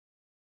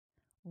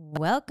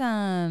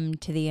Welcome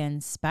to the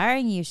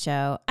Inspiring You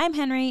Show. I'm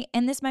Henri,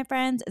 and this, my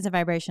friends, is a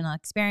vibrational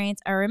experience,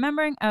 a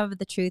remembering of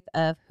the truth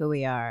of who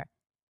we are.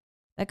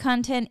 The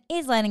content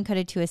is light and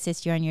coded to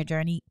assist you on your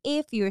journey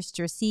if you wish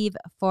to receive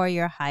for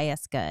your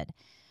highest good.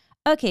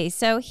 Okay,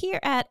 so here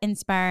at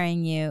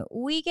Inspiring You,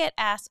 we get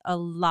asked a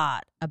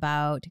lot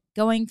about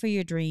going for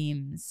your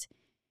dreams.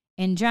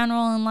 In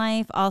general in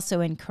life, also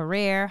in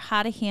career,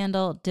 how to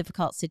handle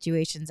difficult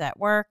situations at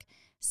work,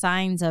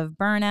 signs of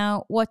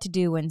burnout, what to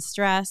do when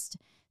stressed,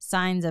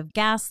 signs of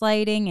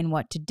gaslighting and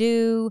what to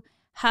do,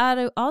 how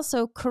to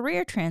also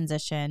career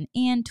transition,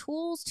 and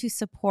tools to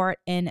support,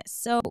 and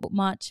so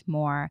much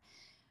more.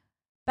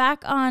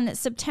 Back on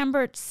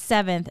September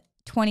 7th,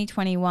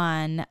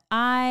 2021,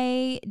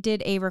 I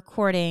did a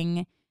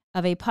recording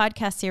of a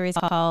podcast series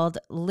called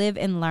Live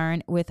and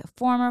Learn with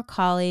former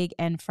colleague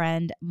and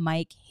friend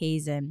Mike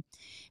Hazen.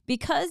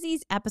 Because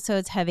these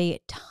episodes have a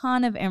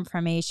ton of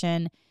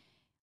information,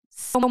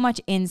 so much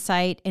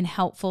insight and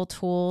helpful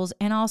tools,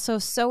 and also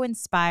so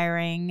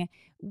inspiring,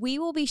 we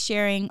will be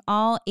sharing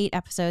all 8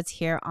 episodes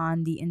here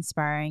on the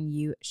Inspiring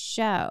You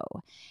Show.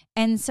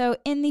 And so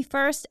in the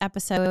first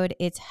episode,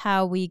 it's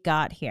how we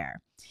got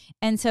here.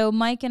 And so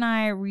Mike and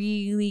I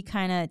really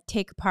kind of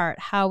take apart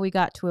how we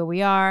got to where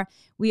we are.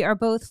 We are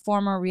both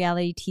former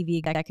reality TV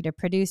executive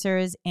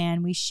producers,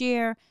 and we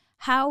share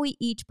how we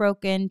each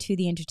broke into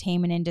the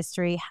entertainment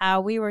industry, how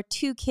we were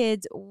 2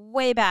 kids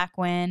way back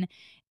when,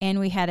 and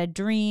we had a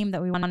dream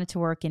that we wanted to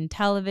work in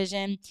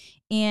television,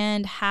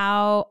 and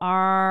how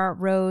our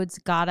roads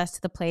got us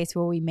to the place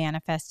where we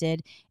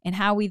manifested, and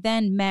how we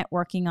then met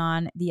working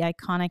on the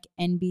iconic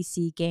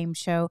NBC game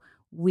show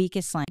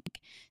Weakest Link.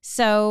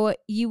 So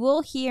you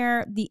will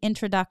hear the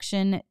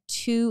introduction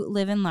to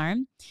Live and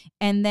Learn,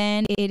 and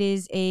then it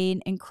is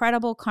an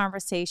incredible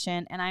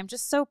conversation, and I'm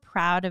just so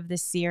proud of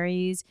this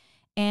series,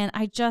 and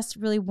I just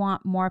really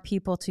want more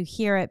people to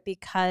hear it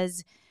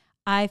because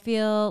I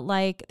feel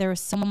like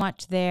there's so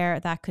much there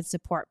that could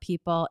support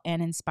people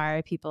and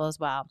inspire people as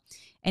well.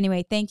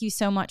 Anyway, thank you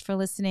so much for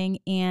listening,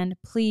 and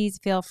please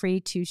feel free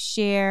to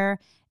share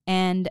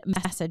and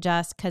message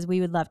us because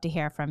we would love to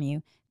hear from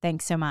you.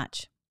 Thanks so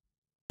much.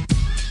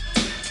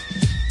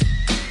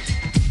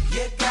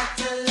 You got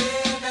to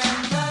live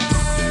and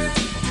learn.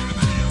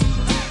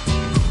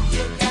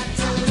 You got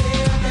to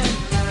live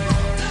and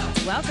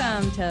learn.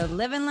 Welcome to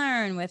Live and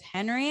Learn with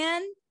Henri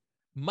and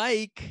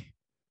Mike.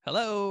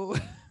 Hello.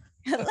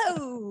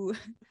 Hello.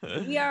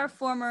 We are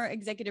former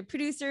executive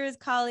producers,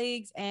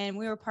 colleagues, and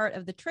we were part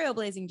of the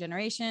trailblazing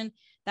generation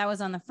that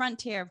was on the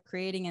frontier of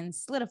creating and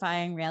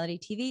solidifying reality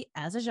TV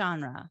as a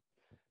genre.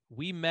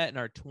 We met in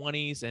our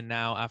 20s, and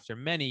now after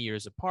many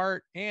years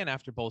apart and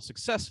after both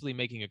successfully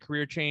making a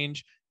career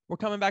change, we're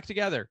coming back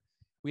together.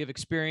 We have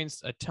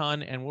experienced a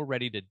ton, and we're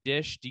ready to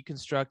dish,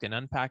 deconstruct, and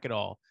unpack it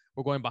all.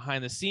 We're going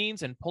behind the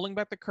scenes and pulling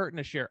back the curtain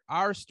to share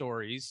our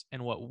stories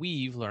and what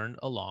we've learned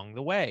along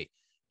the way,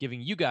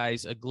 giving you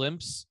guys a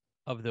glimpse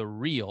of the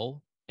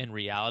real in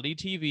reality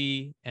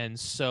TV and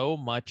so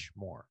much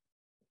more.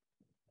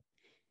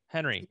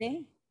 Henri,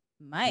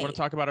 Mike, you want to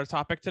talk about our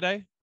topic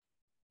today?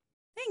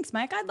 Thanks,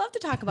 Mike. I'd love to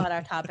talk about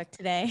our topic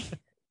today.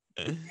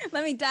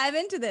 Let me dive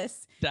into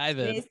this.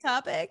 Today's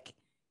topic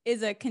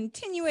is a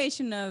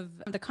continuation of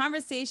the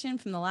conversation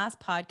from the last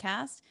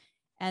podcast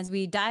as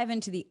we dive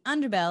into the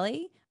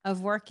underbelly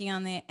of working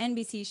on the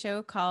NBC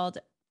show called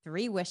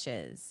 3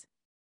 Wishes.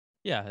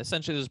 Yeah,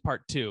 essentially this is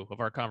part 2 of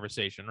our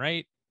conversation,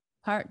 right?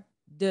 Part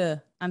 2.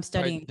 I'm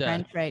studying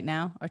French right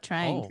now, or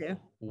trying to.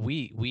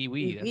 Oui.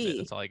 That's it.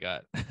 That's all I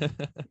got.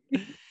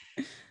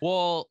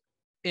 Well,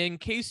 in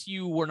case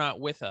you were not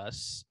with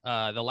us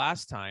the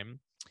last time,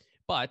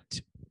 but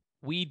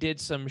we did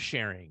some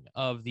sharing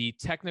of the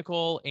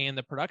technical and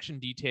the production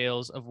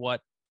details of what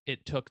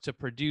it took to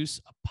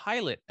produce a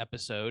pilot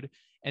episode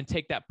and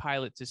take that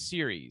pilot to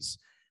series.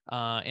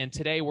 And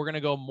today we're going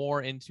to go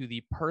more into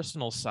the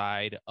personal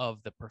side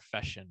of the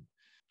profession.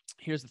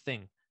 Here's the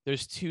thing.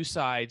 There's 2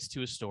 sides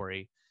to a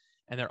story,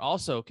 and there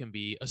also can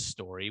be a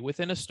story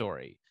within a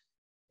story.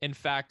 In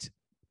fact,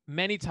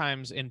 many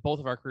times in both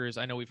of our careers,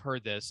 I know we've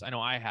heard this, I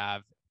know I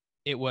have,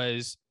 it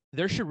was,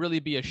 there should really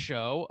be a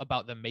show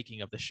about the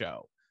making of the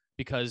show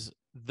because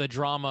the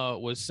drama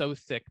was so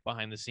thick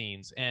behind the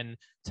scenes. And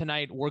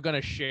tonight we're going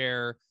to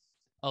share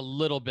a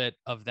little bit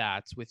of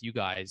that with you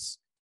guys.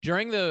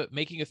 During the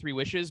making of 3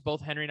 Wishes,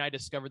 both Henri and I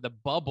discovered the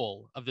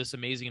bubble of this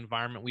amazing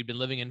environment we'd been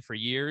living in for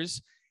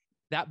years.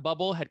 That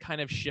bubble had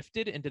kind of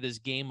shifted into this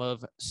game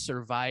of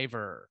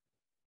Survivor,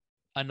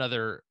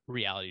 another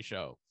reality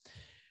show.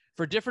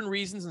 For different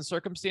reasons and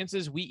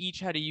circumstances, we each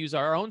had to use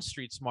our own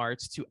street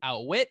smarts to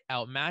outwit,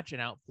 outmatch,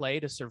 and outplay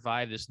to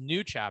survive this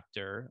new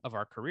chapter of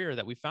our career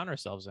that we found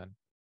ourselves in.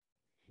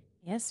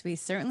 Yes, we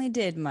certainly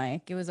did,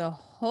 Mike. It was a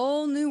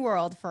whole new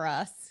world for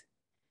us.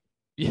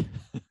 Yeah.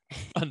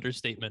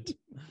 Understatement.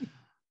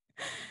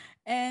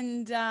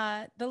 And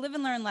the Live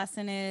and Learn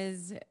lesson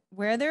is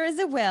where there is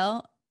a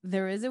will,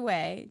 there is a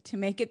way to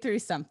make it through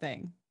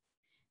something.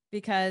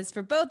 Because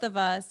for both of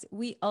us,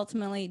 we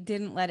ultimately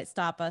didn't let it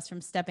stop us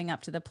from stepping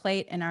up to the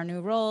plate in our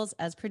new roles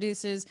as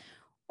producers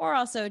or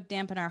also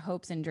dampen our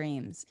hopes and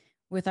dreams.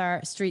 With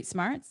our street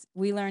smarts,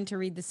 we learn to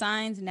read the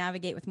signs,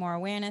 navigate with more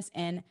awareness,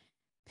 and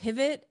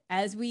pivot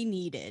as we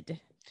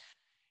needed.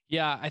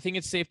 Yeah, I think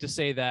it's safe to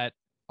say that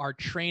our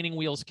training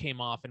wheels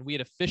came off and we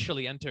had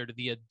officially entered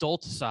the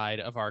adult side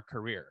of our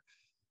career.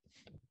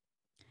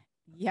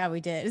 Yeah,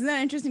 we did. Isn't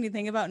that interesting to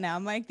think about now,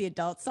 Mike, the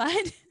adult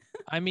side?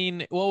 I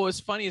mean, what was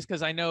funny is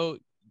because I know,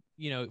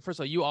 first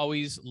of all, you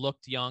always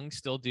looked young,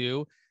 still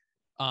do.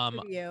 For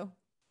you.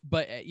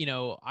 But,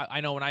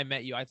 I know when I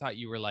met you, I thought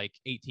you were like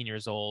 18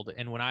 years old.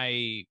 And when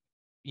I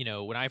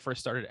first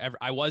started,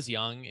 I was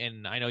young,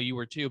 and I know you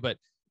were too, but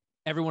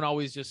everyone I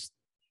always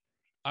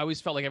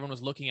felt like everyone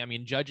was looking at me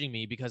and judging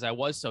me because I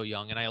was so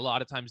young. And I a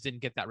lot of times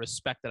didn't get that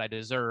respect that I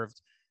deserved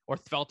or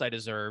felt I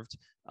deserved,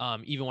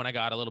 even when I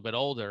got a little bit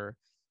older.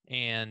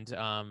 And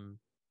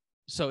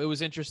so it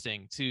was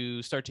interesting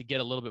to start to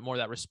get a little bit more of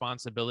that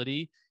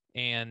responsibility.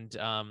 And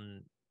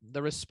the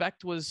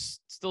respect was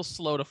still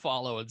slow to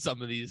follow in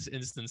some of these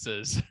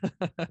instances.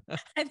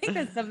 I think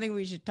that's something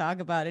we should talk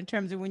about in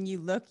terms of when you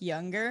look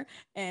younger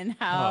and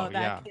how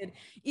that could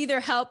either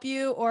help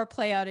you or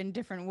play out in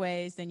different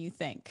ways than you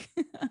think.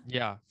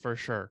 Yeah, for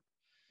sure.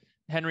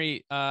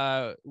 Henry,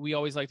 we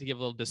always like to give a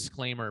little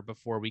disclaimer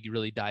before we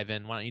really dive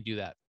in. Why don't you do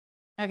that?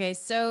 Okay,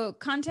 so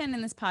content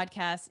in this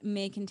podcast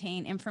may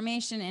contain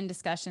information and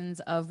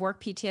discussions of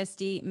work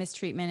PTSD,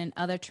 mistreatment, and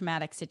other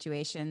traumatic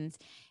situations.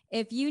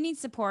 If you need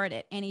support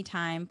at any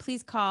time,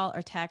 please call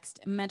or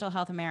text Mental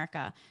Health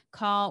America.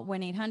 Call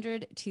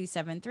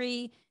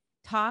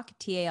 1-800-273-TALK,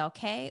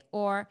 TALK,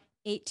 or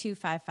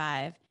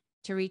 8255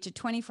 to reach a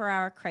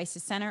 24-hour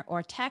crisis center,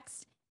 or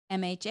text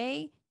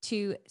MHA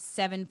to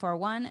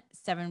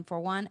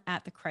 741-741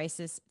 at the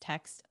crisis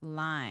text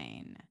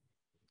line.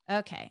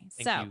 Okay,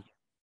 Thank you.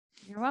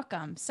 You're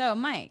welcome. So,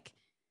 Mike,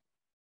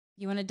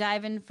 you want to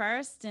dive in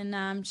first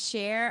and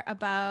share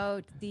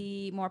about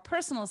the more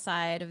personal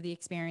side of the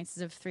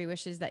experiences of Three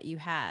Wishes that you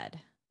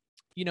had?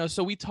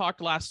 So we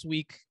talked last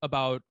week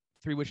about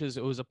Three Wishes.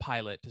 It was a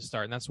pilot to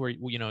start, and that's where,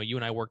 you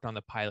and I worked on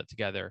the pilot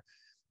together.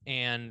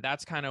 And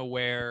that's kind of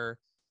where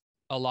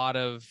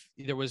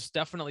there was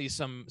definitely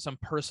some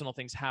personal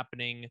things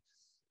happening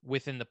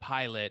within the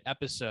pilot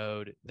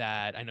episode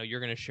that I know you're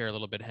going to share a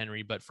little bit,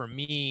 Henry. But for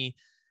me,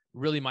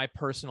 really my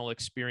personal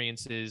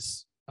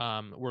experiences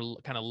were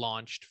kind of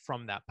launched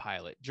from that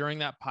pilot. During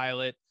that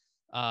pilot,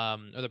 or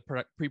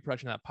the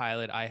pre-production of that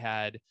pilot, I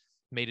had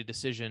made a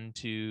decision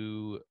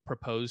to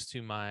propose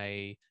to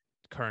my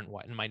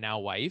now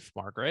wife,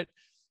 Margaret.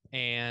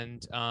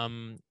 And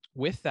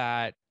with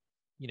that,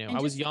 and I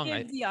was young. To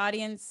give the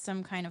audience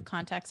some kind of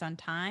context on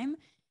time,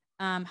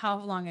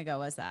 how long ago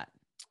was that?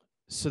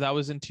 So that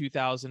was in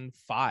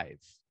 2005.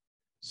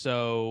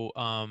 So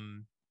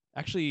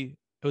actually,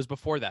 it was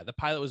before that. The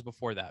pilot was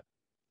before that.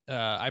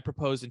 I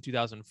proposed in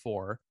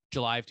 2004,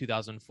 July of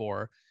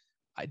 2004.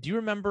 Do you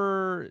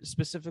remember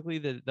specifically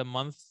the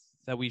month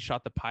that we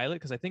shot the pilot?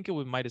 Because I think it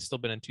might have still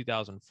been in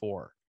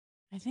 2004.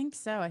 I think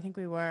so. I think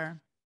we were.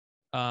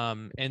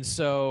 And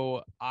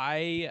so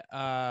I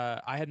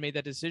had made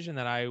that decision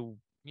that I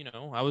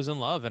was in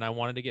love and I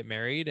wanted to get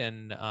married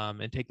and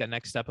take that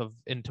next step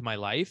into my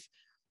life.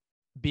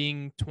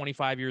 Being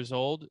 25 years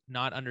old,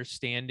 not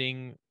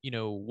understanding,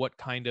 what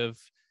kind of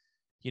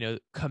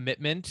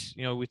commitment,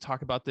 we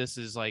talk about this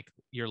as like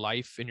your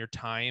life and your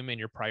time and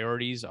your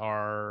priorities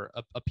are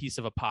a piece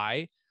of a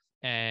pie.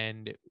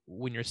 And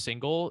when you're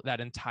single, that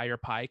entire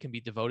pie can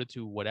be devoted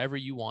to whatever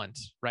you want,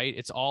 right?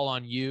 It's all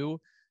on you.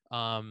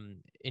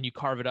 And you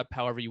carve it up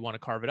however you want to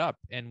carve it up.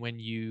 And when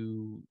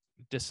you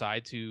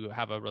decide to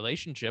have a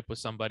relationship with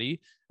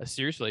somebody, a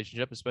serious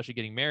relationship, especially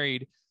getting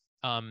married,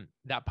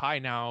 that pie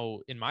now,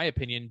 in my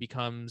opinion,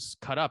 becomes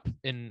cut up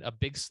in a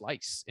big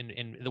slice.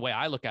 And the way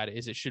I look at it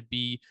is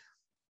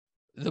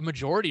the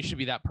majority should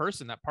be that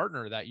person, that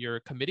partner that you're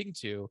committing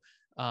to.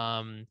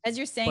 As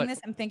you're saying this,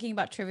 I'm thinking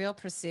about Trivial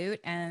Pursuit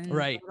and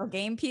little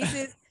game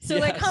pieces. So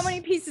Yes. like how many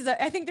pieces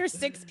I think there's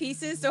 6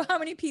 pieces. So how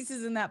many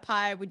pieces in that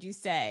pie would you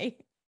say?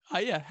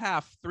 Yeah,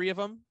 half, 3 of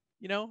them,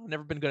 I've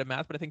never been good at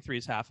math, but I think 3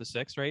 is half of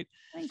 6, right?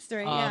 I think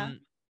 3. Yeah.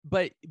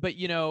 But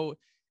so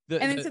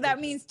that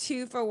means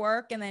 2 for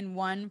work and then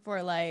 1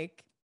 for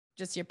like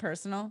just your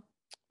personal.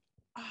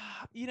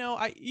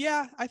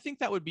 I think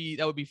that would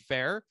be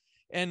fair.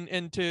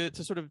 And to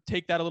sort of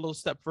take that a little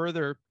step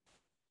further,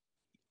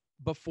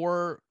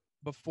 before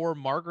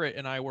Margaret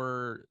and I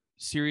were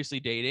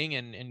seriously dating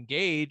and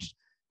engaged,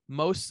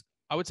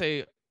 I would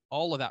say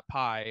all of that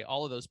pie,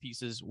 all of those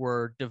pieces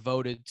were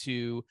devoted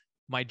to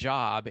my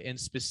job and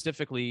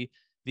specifically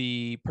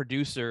the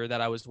producer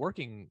that I was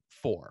working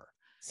for.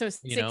 So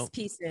 6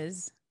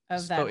 pieces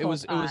of that.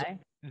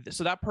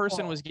 So that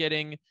person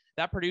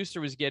that producer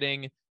was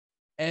getting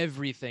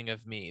everything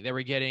of me. They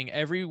were getting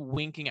every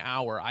winking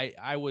hour.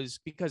 I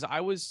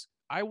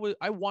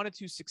wanted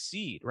to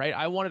succeed, right?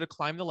 I wanted to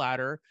climb the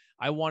ladder.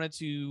 I wanted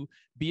to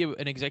be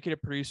an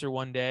executive producer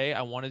one day.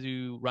 I wanted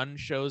to run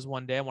shows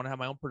one day. I want to have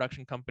my own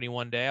production company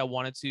one day. I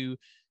wanted to,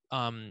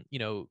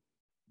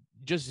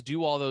 just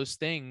do all those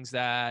things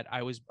that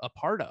I was a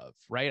part of,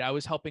 right? I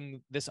was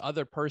helping this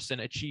other person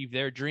achieve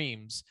their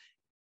dreams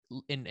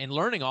and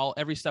learning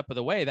every step of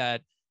the way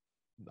that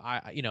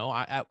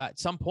at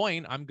some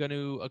point I'm going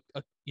to,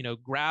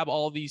 grab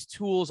all these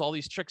tools, all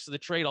these tricks of the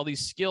trade, all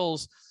these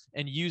skills,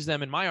 and use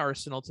them in my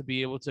arsenal to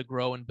be able to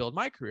grow and build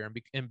my career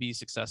and be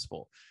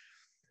successful.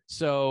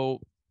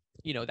 So,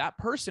 that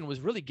person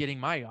was really getting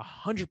my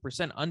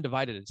 100%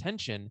 undivided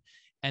attention.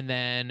 And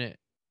then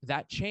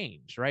that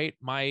changed, right?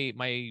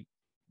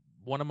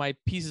 One of my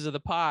pieces of the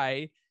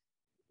pie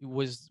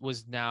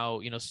was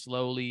now,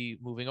 slowly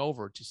moving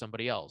over to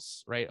somebody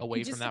else, right?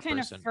 Away from that person.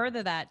 Just to kind of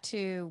further that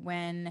too,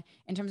 when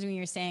in terms of when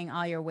you're saying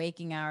all your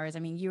waking hours, I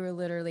mean, you were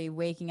literally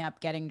waking up,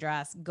 getting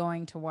dressed,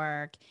 going to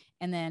work,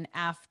 and then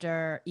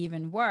after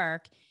even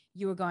work,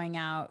 you were going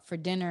out for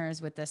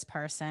dinners with this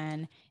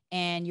person,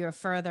 and you're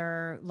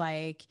further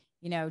like,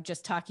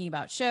 just talking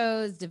about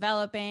shows,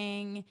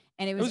 developing,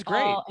 and it was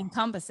great. all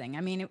encompassing.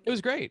 I mean, it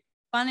was great.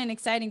 Fun and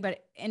exciting,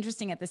 but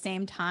interesting at the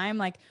same time.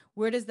 Like,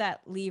 where does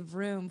that leave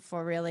room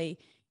for really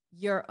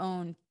your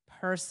own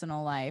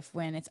personal life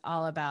when it's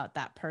all about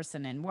that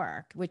person and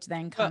work, which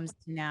then comes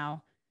to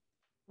now?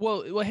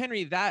 Well,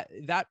 Henry,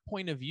 that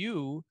point of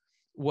view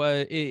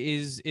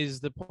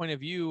is the point of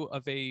view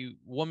of a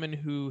woman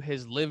who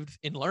has lived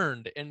and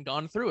learned and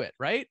gone through it,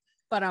 right?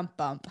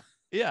 Bump.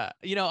 Yeah.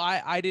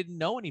 I didn't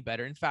know any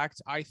better. In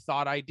fact, I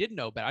thought I did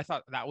know better. I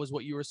thought that was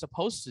what you were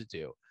supposed to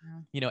do.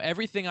 Yeah.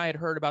 Everything I had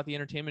heard about the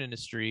entertainment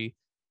industry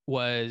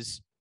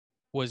was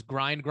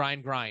grind,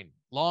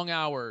 long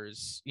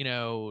hours,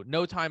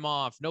 no time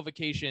off, no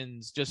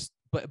vacations,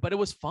 but it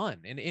was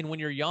fun. And when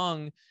you're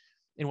young,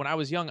 and when I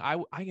was young,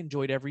 I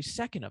enjoyed every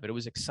second of it. It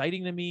was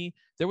exciting to me.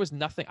 There was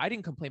nothing. I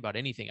didn't complain about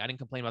anything. I didn't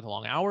complain about the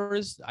long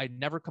hours. I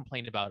never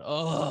complained about,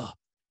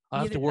 I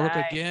have to work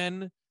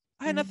again.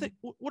 I had nothing.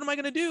 What am I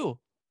going to do?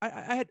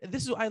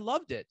 I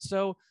loved it.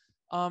 So,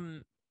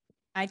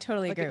 I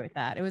totally agree with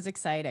that. It was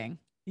exciting.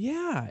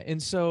 Yeah.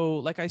 And so,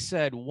 like I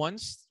said,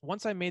 once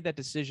I made that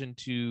decision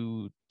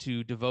to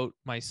devote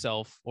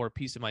myself or a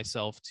piece of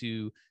myself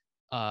to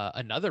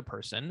another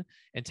person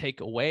and take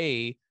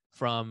away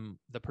from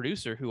the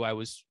producer who I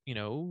was,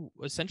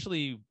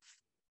 essentially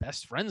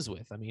best friends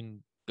with. I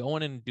mean,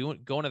 going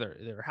to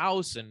their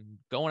house and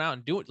going out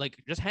and doing, like,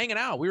 just hanging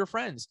out. We were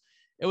friends.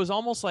 It was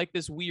almost like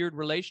this weird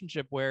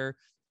relationship where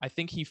I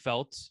think he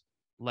felt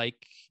like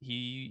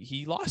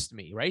he lost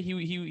me, right?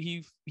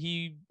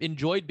 He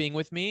enjoyed being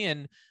with me,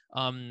 and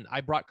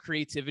I brought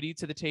creativity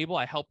to the table.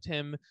 I helped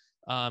him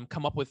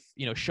come up with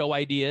show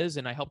ideas,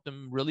 and I helped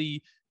him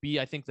really be,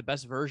 I think, the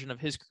best version of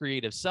his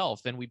creative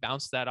self, and we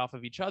bounced that off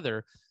of each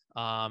other.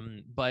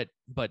 But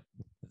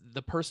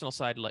the personal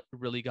side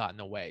really got in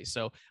the way.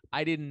 So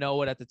I didn't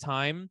know it at the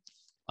time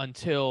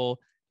until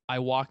I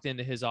walked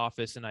into his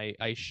office and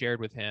I shared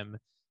with him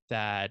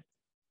that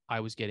I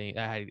was getting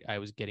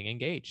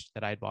engaged,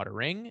 that I had bought a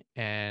ring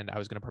and I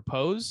was going to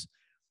propose.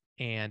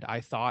 And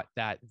I thought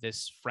that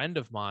this friend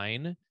of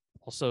mine,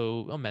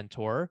 also a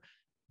mentor,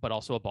 but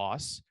also a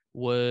boss,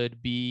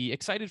 would be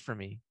excited for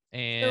me.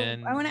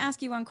 And so I want to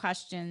ask you one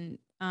question.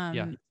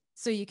 Yeah.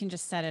 So you can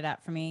just set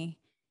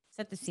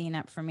the scene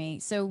up for me.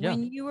 So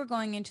when you were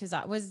going into his,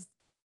 was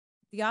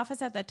the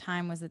office at that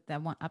time, was it the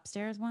one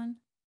upstairs one?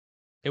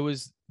 It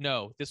was,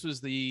 no, this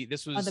was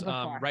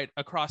right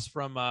across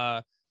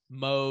from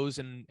Moe's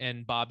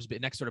and Bob's,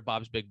 next door to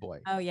Bob's Big Boy.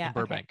 Oh yeah. In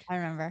Burbank. Okay. I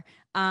remember.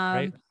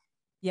 Right?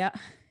 Yeah.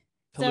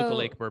 Toluca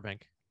Lake,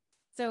 Burbank.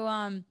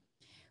 So,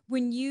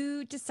 when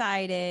you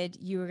decided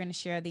you were going to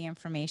share the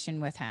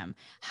information with him,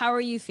 how are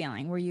you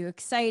feeling? Were you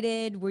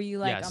excited? Were you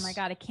like, yes, oh my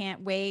God, I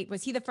can't wait?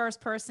 Was he the first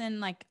person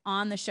like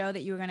on the show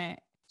that you were going to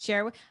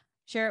share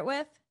it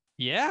with?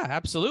 Yeah,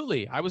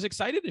 absolutely. I was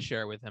excited to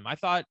share it with him. I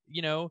thought,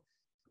 I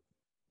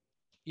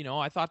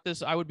thought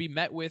I would be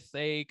met with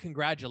a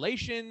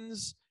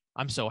congratulations.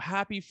 I'm so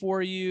happy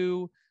for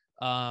you.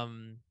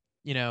 Way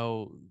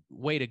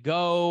to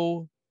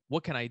go.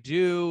 What can I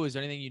do? Is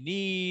there anything you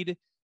need?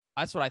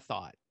 That's what I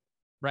thought.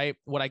 Right.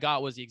 What I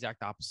got was the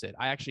exact opposite.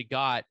 I actually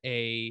got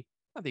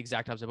not the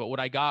exact opposite, but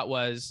what I got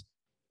was,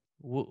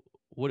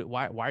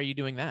 why are you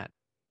doing that?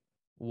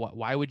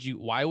 Why would you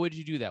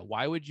do that?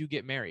 Why would you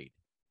get married?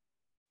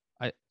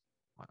 I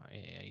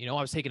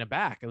was taken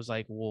aback. I was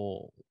like,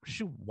 well,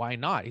 shoot, why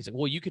not? He's like,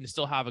 well, you can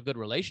still have a good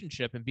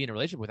relationship and be in a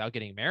relationship without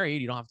getting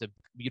married. You don't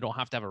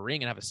have to have a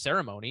ring and have a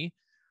ceremony.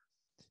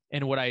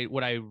 And what I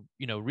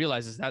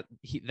realized is that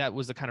that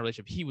was the kind of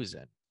relationship he was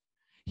in.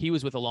 He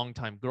was with a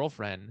longtime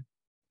girlfriend,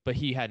 but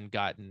he hadn't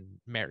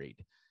gotten married.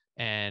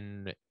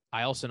 And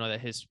I also know that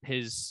his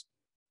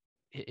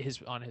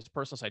on his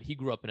personal side, he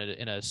grew up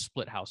in a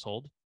split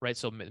household, right?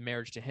 So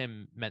marriage to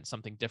him meant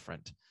something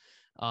different.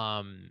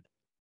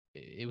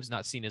 It was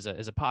not seen as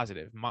a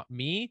positive.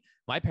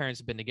 My parents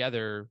have been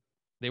together.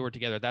 They were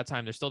together at that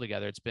time. They're still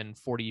together. It's been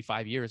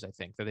 45 years, I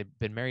think, that they've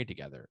been married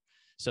together.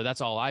 So that's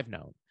all I've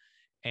known.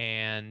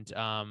 And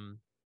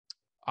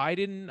I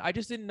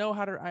just didn't know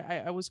how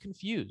to, I was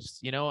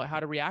confused, how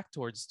to react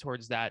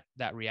towards that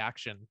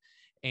reaction.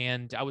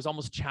 And I was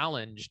almost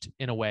challenged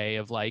in a way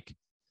of like,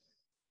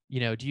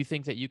 do you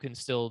think that you can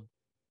still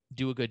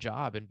do a good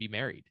job and be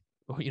married?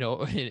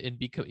 And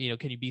be, can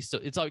you be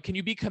still, it's like, can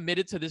you be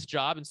committed to this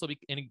job and still be,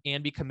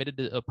 and be committed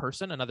to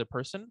another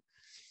person?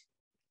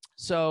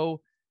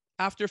 So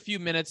after a few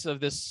minutes of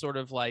this sort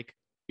of like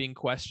being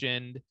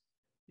questioned,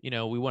 we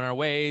went our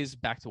ways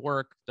back to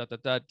work,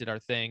 did our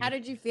thing. How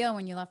did you feel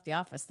when you left the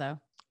office though?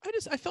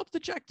 I felt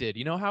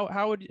dejected.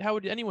 How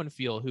would anyone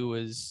feel who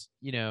was,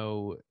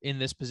 in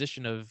this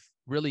position of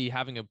really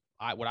having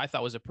what I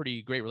thought was a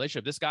pretty great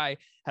relationship? This guy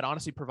had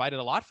honestly provided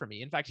a lot for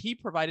me. In fact, he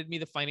provided me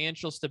the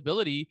financial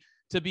stability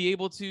to be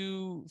able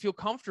to feel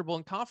comfortable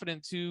and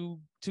confident to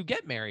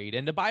get married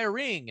and to buy a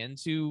ring and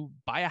to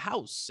buy a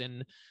house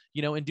and,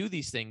 and do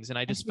these things. And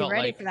I just felt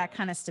ready like for that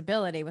kind of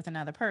stability with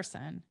another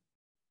person.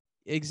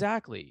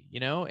 Exactly.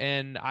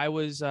 And I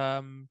was,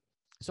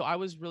 so I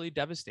was really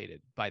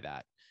devastated by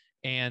that.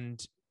 And,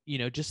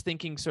 just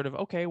thinking sort of,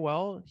 okay,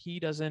 well, he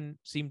doesn't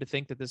seem to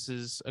think that this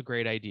is a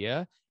great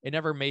idea. It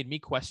never made me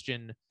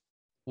question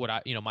what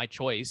my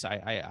choice.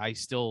 I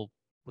still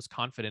was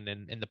confident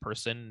in the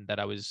person that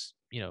I was,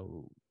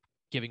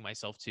 giving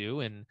myself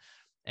to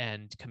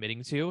and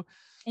committing to.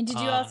 And did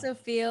you also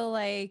feel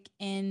like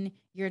in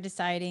your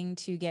deciding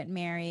to get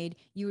married,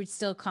 you would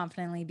still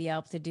confidently be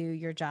able to do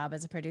your job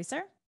as a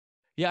producer?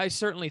 Yeah, I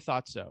certainly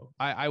thought so.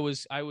 I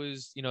was, it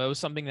was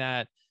something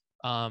that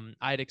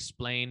I'd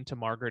explained to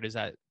Margaret is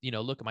that,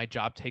 look, my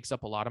job takes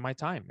up a lot of my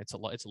time.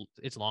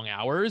 It's long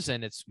hours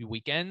and it's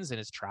weekends and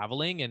it's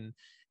traveling and,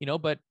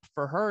 but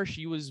for her,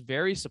 she was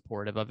very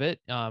supportive of it.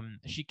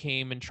 She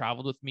came and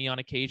traveled with me on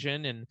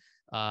occasion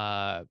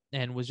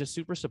and was just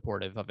super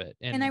supportive of it.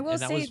 And I will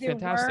that say was there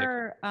fantastic.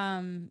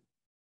 were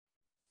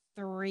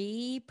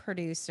 3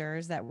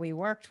 producers that we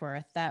worked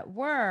with that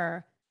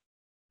were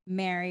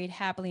married,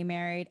 happily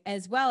married,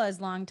 as well as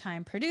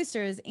longtime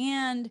producers.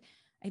 And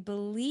I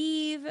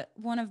believe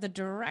one of the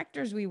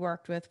directors we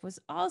worked with was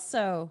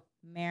also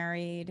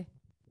married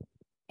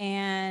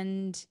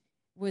and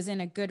was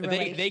in a good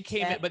relationship. They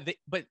came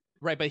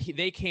in,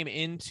 they came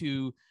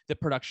into the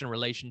production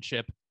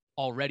relationship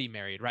already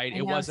married, right?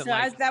 It wasn't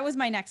so that was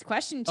my next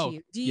question to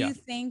you. Do you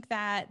think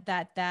that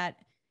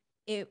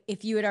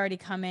if you had already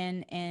come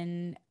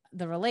in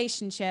the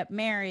relationship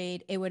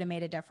married, it would have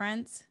made a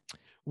difference?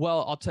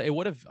 Well, I'll tell you, it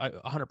would have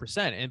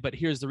 100%. But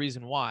here's the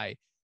reason why.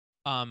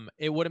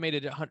 It would have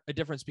made a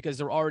difference because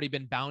there already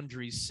been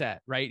boundaries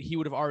set, right? He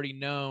would have already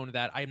known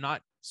that I'm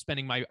not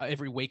spending my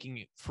every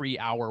waking free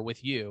hour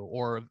with you,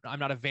 or I'm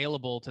not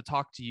available to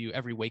talk to you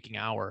every waking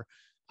hour.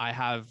 I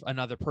have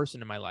another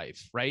person in my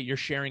life, right? You're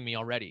sharing me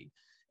already.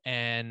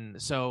 And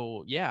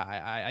so, yeah,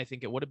 I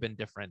think it would have been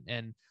different.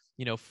 And,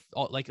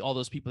 like all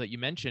those people that you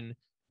mentioned,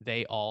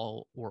 they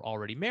all were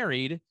already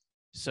married.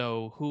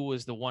 So who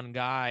was the one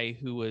guy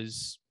who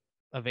was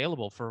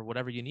available for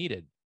whatever you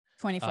needed?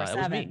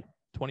 24/7.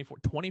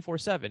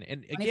 24/7.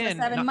 And again,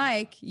 24/7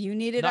 Mike, you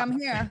need it, I'm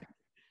here.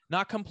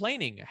 Not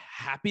complaining,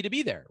 happy to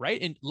be there,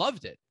 right? And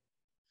loved it.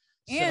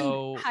 And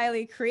so,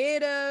 highly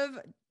creative,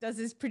 does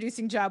his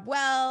producing job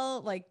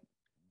well. Like,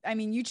 I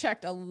mean, you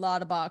checked a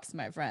lot of boxes,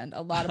 my friend,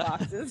 a lot of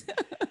boxes.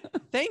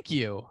 Thank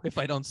you, if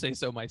I don't say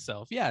so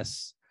myself.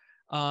 Yes.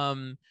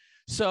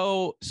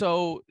 So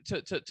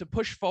to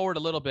push forward a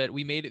little bit,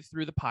 we made it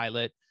through the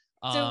pilot.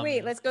 So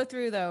wait, let's go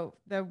through though.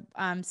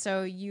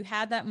 So you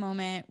had that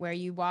moment where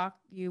you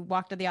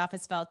walked to the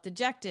office, felt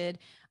dejected.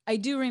 I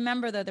do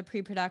remember though the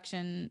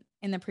pre-production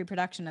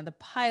of the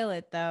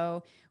pilot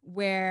though,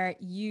 where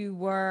you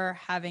were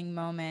having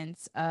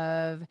moments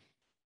of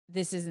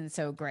this isn't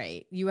so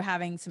great. You were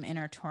having some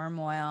inner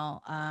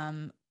turmoil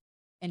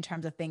in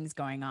terms of things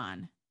going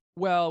on.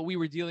 Well, we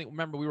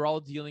were all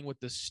dealing with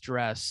the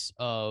stress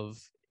of,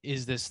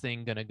 is this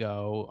thing going to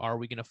go? Are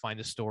we going to find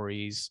the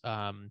stories?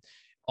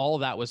 All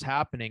of that was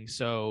happening.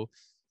 So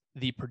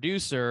the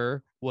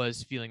producer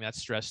was feeling that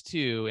stress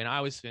too. And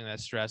I was feeling that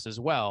stress as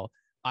well.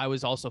 I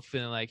was also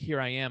feeling like, here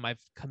I am,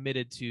 I've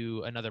committed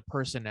to another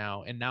person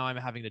now. And now I'm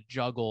having to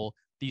juggle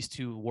these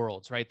two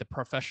worlds, right? The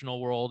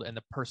professional world and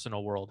the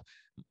personal world.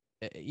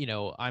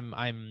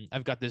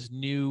 I've got this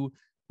new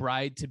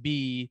bride to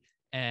be,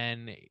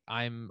 and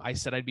I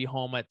said I'd be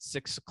home at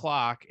 6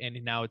 o'clock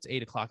and now it's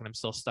 8 o'clock and I'm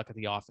still stuck at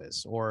the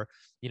office. Or,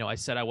 I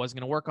said I wasn't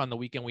going to work on the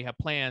weekend. We have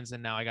plans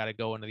and now I got to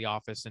go into the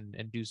office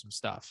and do some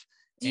stuff.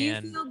 Do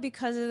you feel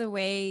because of the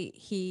way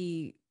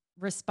he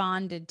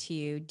responded to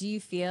you, do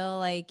you feel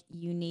like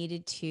you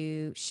needed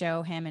to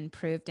show him and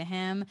prove to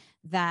him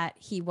that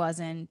he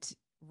wasn't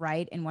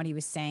right in what he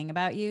was saying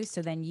about you?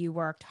 So then you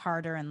worked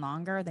harder and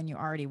longer than you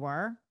already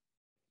were?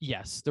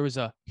 Yes, there was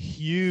a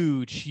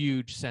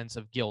huge sense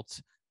of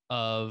guilt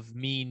of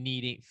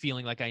me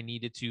feeling like I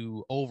needed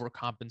to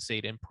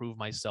overcompensate and prove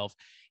myself.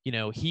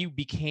 He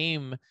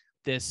became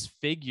this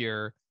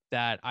figure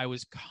that I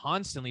was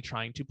constantly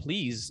trying to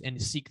please and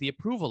seek the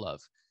approval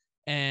of.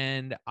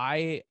 And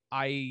I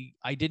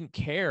didn't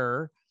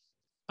care.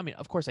 I mean,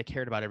 of course I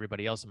cared about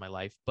everybody else in my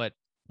life, but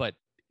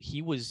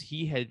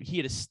he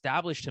had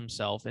established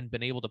himself and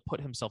been able to put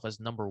himself as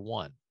number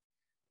one.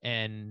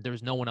 And there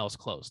was no one else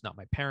close, not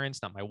my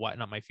parents, not my wife,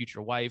 not my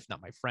future wife,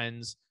 not my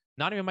friends,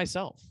 not even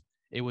myself.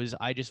 It was,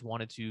 I just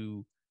wanted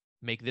to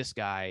make this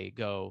guy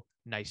go,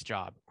 nice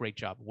job, great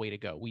job, way to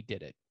go, we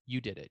did it,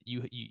 you did it,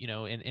 you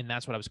know, and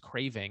that's what I was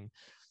craving.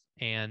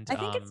 And I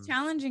think it's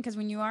challenging because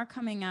when you are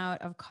coming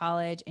out of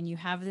college and you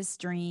have this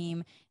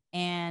dream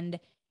and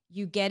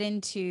you get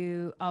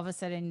into all of a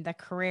sudden the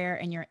career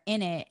and you're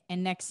in it,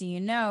 and next thing you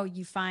know,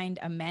 you find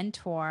a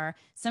mentor,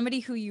 somebody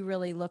who you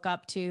really look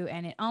up to,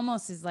 and it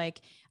almost is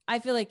like, I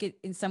feel like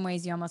in some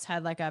ways you almost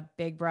had like a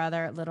big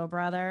brother, little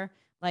brother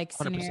like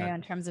scenario 100%.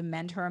 in terms of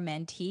mentor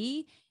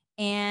mentee.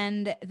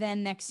 And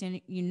then next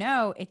thing you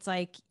know, it's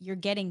like you're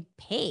getting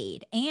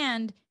paid.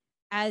 And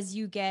as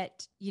you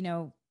get, you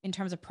know, in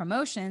terms of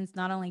promotions,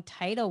 not only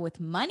title with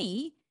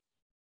money,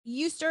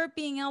 you start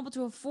being able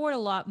to afford a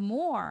lot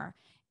more.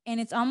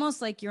 And it's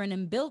almost like you're an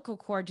umbilical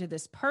cord to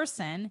this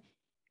person.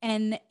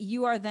 And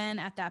you are then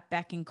at that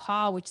beck and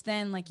call, which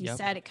then, like you Yep.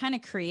 said, it kind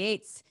of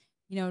creates,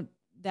 you know,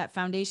 that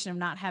foundation of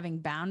not having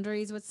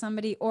boundaries with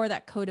somebody, or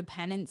that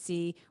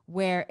codependency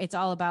where it's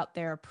all about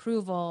their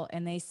approval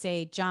and they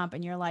say jump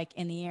and you're like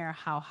in the air,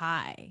 how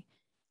high?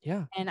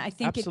 Yeah, And I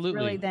think it's really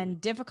absolutely. then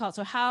difficult.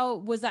 So how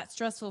was that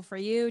stressful for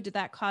you? Did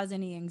that cause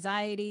any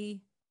anxiety?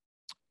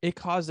 It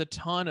caused a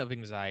ton of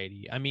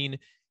anxiety. I mean,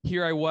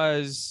 here I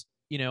was,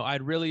 you know,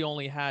 I'd really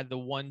only had the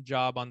one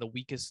job on the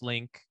weakest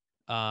link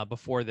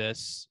before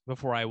this,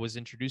 before I was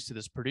introduced to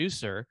this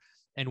producer.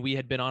 And we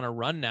had been on a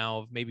run now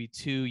of maybe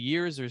 2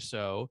 years or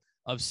so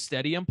of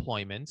steady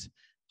employment.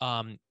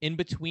 In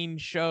between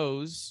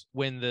shows,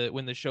 when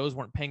the shows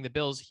weren't paying the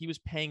bills, he was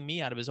paying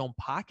me out of his own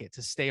pocket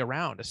to stay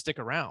around, to stick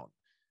around,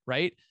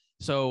 right?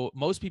 So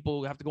most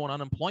people have to go on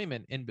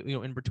unemployment in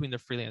between their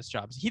freelance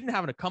jobs. He didn't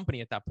have a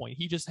company at that point.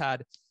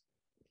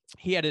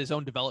 He had his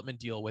own development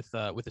deal with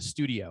a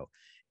studio,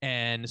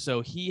 and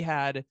so he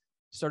had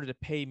started to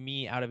pay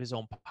me out of his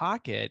own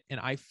pocket. And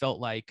I felt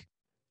like,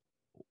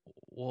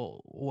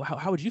 well,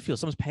 how would you feel?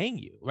 Someone's paying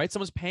you, right?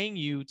 Someone's paying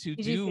you to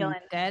Did you feel do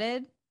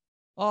indebted?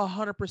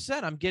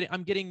 100%.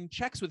 I'm getting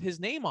checks with his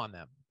name on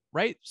them,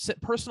 right?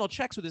 Personal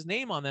checks with his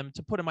name on them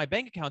to put in my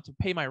bank account to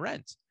pay my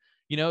rent,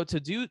 you know, to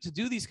do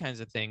these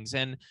kinds of things.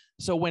 And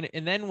so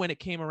then when it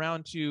came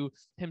around to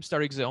him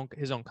starting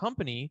his own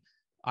company,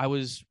 I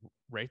was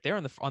right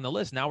there on the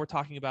list. Now we're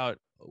talking about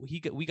we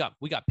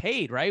got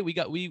paid, right?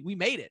 We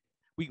made it.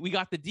 We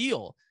got the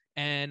deal.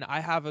 And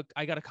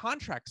I got a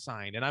contract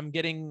signed, and I'm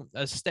getting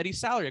a steady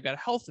salary. I got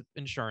health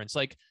insurance.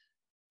 Like,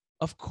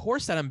 of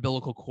course that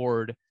umbilical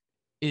cord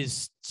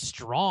is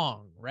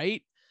strong,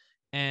 right?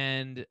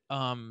 And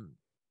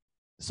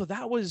so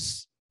that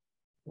was,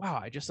 wow,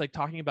 I just like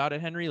talking about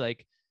it, Henry,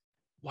 like,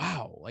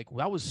 wow, like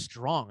that was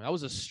strong. That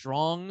was a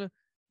strong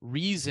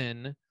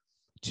reason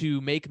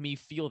to make me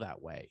feel that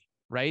way,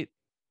 right?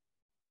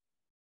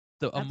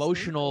 The Absolutely.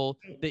 emotional,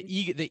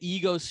 the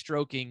ego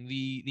stroking,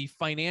 the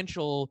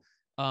financial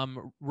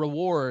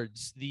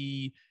rewards,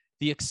 the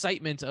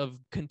excitement of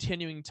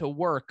continuing to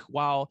work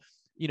while,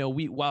 you know,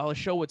 while a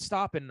show would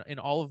stop, and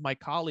all of my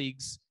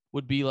colleagues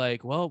would be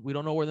like, well, we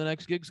don't know where the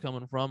next gig's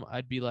coming from.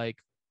 I'd be like,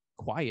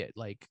 quiet,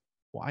 like,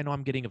 well, I know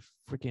I'm getting a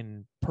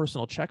freaking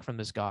personal check from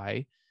this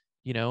guy,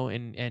 you know,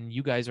 and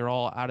you guys are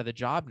all out of the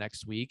job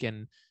next week.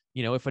 And,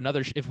 you know, if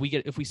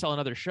we sell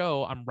another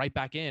show, I'm right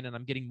back in and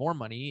I'm getting more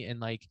money.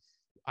 And like,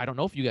 I don't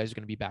know if you guys are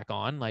going to be back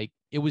on. Like,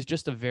 it was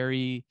just a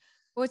very,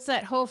 What's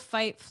that whole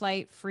fight,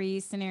 flight,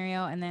 freeze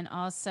scenario? And then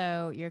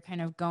also you're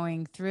kind of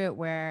going through it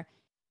where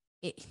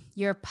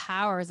your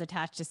power is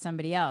attached to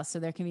somebody else. So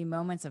there can be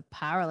moments of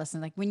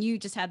powerlessness. Like when you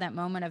just had that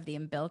moment of the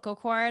umbilical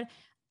cord,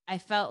 I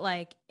felt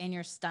like in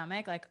your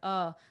stomach, like,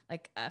 oh,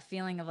 like a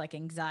feeling of like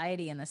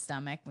anxiety in the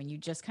stomach when you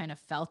just kind of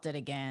felt it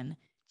again,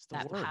 it's the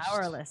that worst.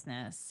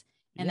 powerlessness,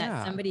 and that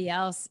Yeah. somebody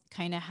else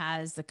kind of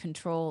has the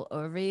control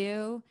over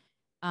you.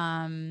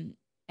 Um,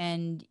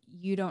 and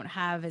you don't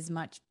have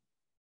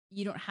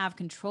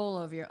control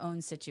over your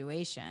own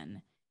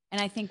situation. And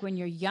I think when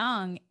you're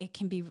young,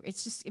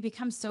 it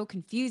becomes so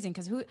confusing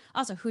because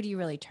who do you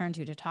really turn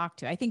to talk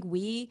to? I think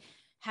we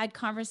had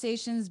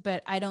conversations,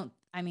 but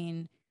I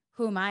mean,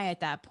 who am I at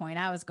that point?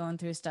 I was going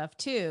through stuff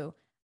too.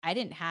 I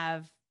didn't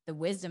have the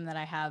wisdom that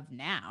I have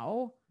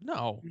now.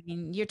 No. I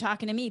mean, you're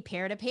talking to me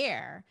pair to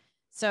pair.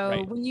 So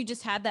Right. when you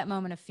just had that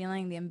moment of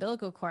feeling the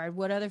umbilical cord,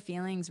 what other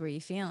feelings were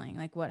you feeling?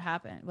 Like what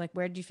happened? Like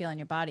where did you feel in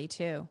your body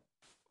too?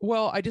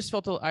 Well, I just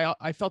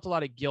I felt a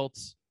lot of guilt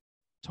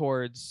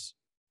towards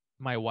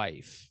my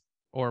wife,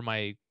 or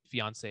my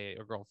fiance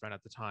or girlfriend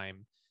at the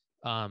time.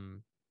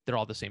 They're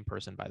all the same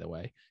person, by the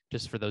way,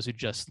 just for those who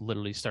just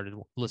literally started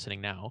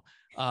listening now.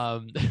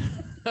 Um,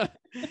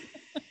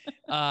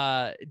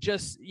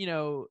 just, you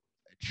know,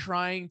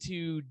 trying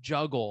to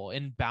juggle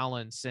and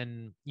balance,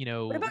 and, you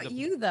What know, about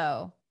you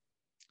though?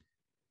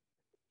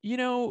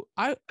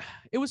 I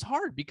it was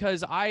hard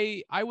because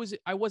I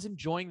was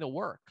enjoying the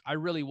work. I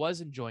really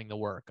was enjoying the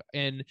work,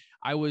 and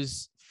I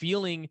was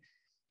feeling,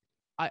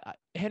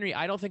 Henry,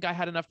 I don't think I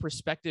had enough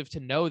perspective to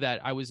know that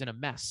I was in a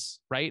mess,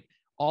 right?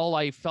 All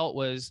I felt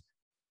was,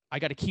 I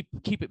got to keep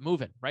it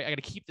moving, right? I got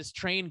to keep this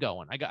train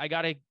going. I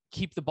got to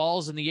keep the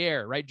balls in the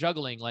air, right?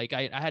 Juggling. Like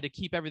I had to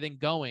keep everything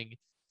going,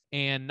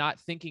 and not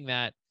thinking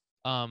that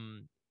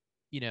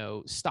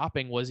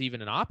stopping was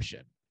even an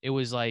option. It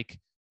was like,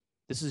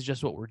 this is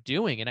just what we're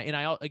doing. And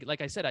I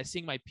like I said, I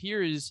seeing my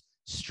peers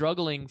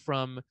struggling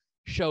from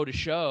show to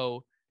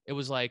show. It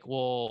was like,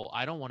 well,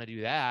 I don't want to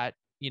do that.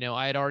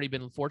 I had already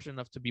been fortunate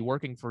enough to be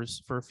working for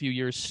a few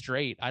years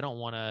straight. I don't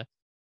want to.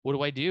 What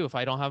do I do if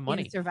I don't have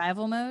money? In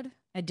survival mode,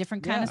 a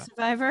different kind of Yeah.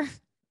 survivor.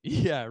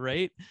 Yeah,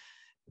 right.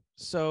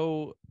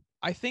 So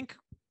I think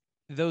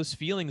those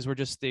feelings were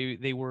just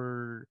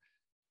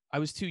I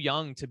was too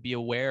young to be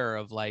aware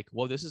of like,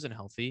 well, this isn't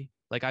healthy.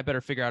 Like, I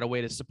better figure out a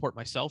way to support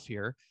myself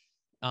here.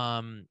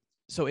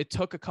 So it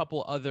took a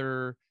couple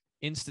other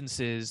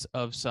instances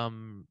of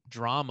some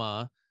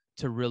drama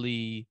to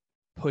really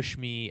push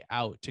me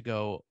out to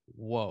go,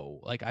 whoa,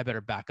 like I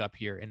better back up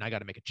here and I got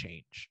to make a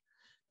change.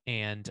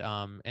 And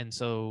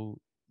so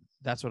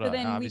that's what So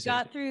then we obviously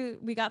got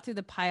through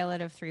the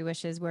pilot of Three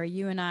Wishes where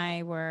you and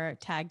I were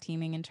tag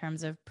teaming in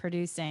terms of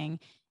producing.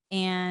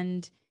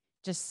 And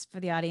just for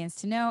the audience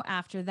to know,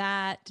 after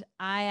that,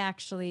 I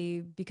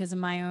actually, because of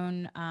my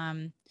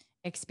own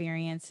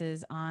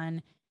experiences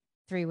on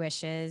Three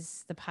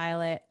Wishes, the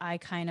pilot, I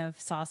kind of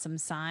saw some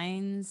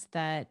signs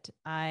that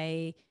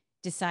I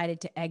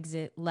decided to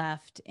exit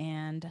left,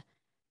 and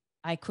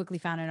I quickly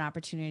found an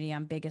opportunity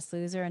on Biggest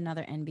Loser,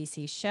 another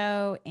NBC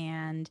show,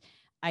 and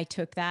I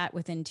took that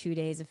within 2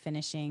 days of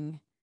finishing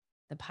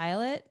the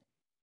pilot.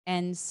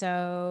 And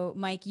so,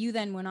 Mike, you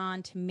then went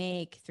on to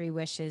make Three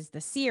Wishes, the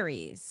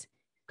series.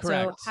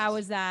 correct. So, how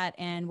was that,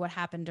 and what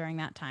happened during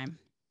that time?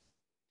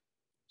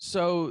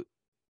 So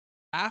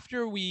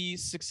after we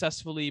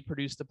successfully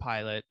produced the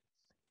pilot,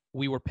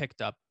 we were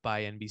picked up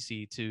by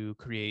NBC to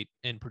create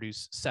and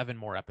produce 7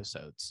 more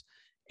episodes.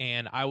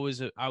 And I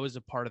was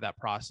a part of that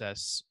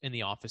process in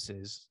the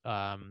offices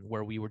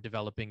where we were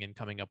developing and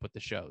coming up with the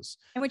shows.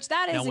 And which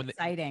that is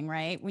exciting,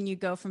 right? When you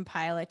go from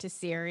pilot to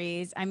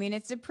series. I mean,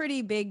 it's a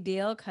pretty big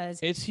deal because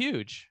it's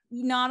huge.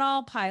 Not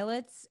all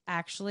pilots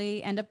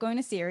actually end up going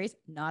to series.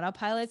 Not all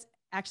pilots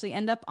actually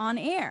end up on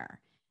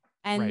air.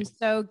 And Right.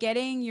 so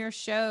getting your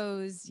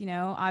shows,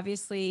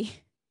 obviously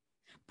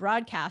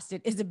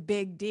broadcasted is a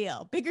big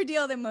deal. Bigger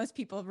deal than most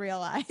people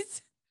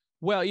realize.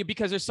 Well,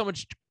 because there's so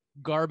much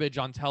garbage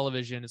on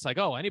television. It's like,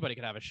 oh, anybody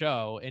could have a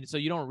show. And so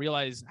you don't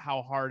realize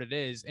how hard it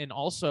is. And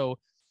also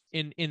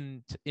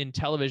in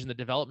television, the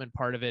development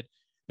part of it,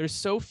 there's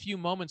so few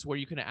moments where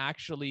you can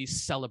actually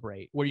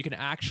celebrate, where you can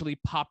actually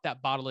pop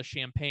that bottle of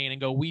champagne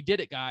and go, we did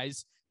it,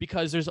 guys,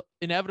 because there's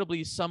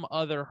inevitably some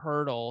other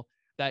hurdle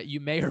that you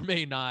may or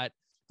may not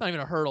even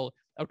a hurdle.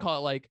 I would call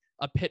it like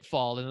a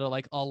pitfall, and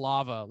like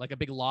a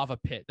big lava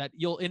pit that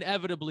you'll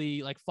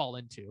inevitably like fall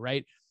into,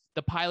 right?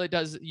 The pilot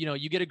does,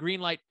 you get a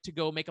green light to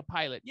go make a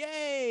pilot.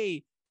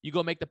 Yay! You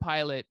go make the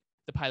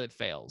pilot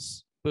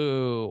fails.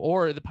 Boo.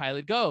 Or the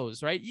pilot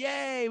goes, right?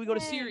 Yay! We go to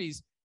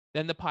series.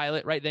 Then the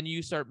pilot, right? Then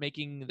you start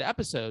making the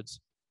episodes.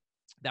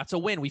 That's a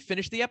win. We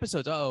finished the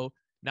episodes.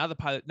 Now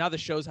the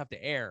shows have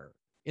to air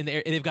in the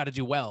air, and they've got to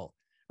do well,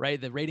 right?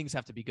 The ratings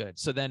have to be good.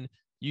 So then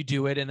you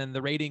do it, and then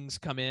the ratings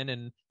come in,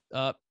 and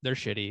they're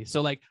shitty. So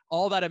like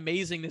all that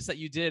amazingness that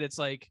you did, it's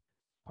like,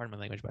 pardon my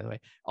language, by the way,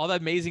 all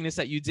that amazingness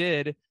that you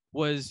did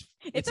was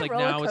it's like a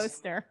roller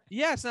coaster.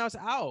 Yes, now it's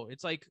out.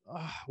 It's like,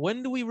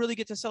 when do we really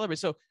get to celebrate?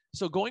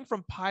 So going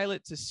from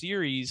pilot to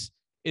series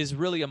is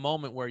really a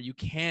moment where you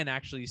can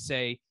actually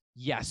say,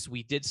 yes,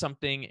 we did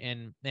something,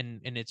 and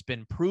it's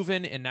been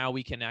proven, and now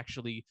we can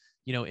actually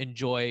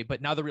enjoy.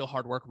 But now the real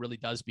hard work really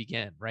does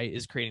begin, right?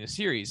 Is creating a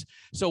series.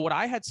 So what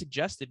I had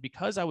suggested,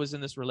 because I was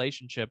in this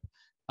relationship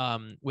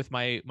with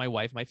my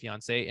wife, my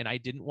fiance, and I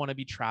didn't want to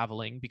be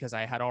traveling because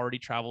I had already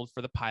traveled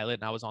for the pilot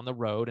and I was on the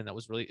road, and it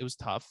was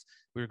tough.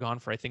 We were gone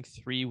for I think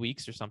 3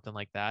 weeks or something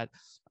like that.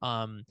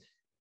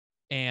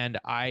 And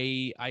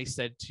I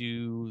said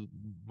to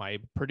my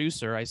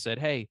producer, I said,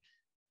 hey,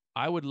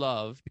 I would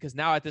love, because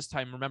now at this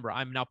time, remember,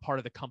 I'm now part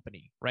of the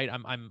company, right?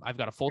 I've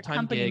got a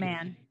full-time gig.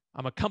 Man.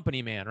 I'm a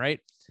company man,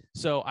 right?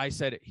 So I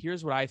said,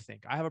 here's what I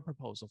think. I have a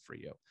proposal for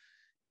you.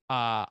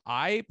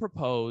 I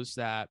propose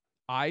that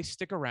I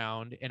stick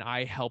around and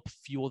I help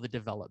fuel the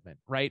development,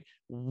 right?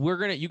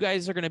 You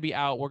guys are going to be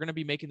out. We're going to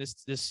be making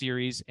this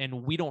series,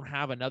 and we don't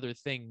have another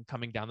thing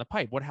coming down the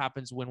pipe. What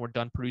happens when we're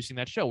done producing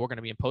that show? We're going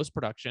to be in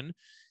post-production,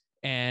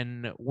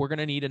 and we're going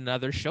to need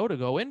another show to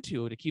go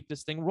into to keep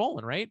this thing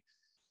rolling, right?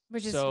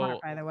 Which is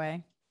smart, by the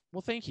way.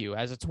 Well, thank you.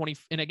 As a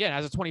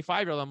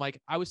 25-year-old, I'm like,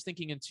 I was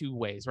thinking in 2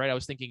 ways, right? I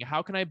was thinking,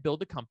 how can I build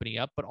the company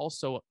up, but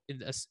also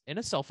in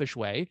a selfish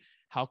way,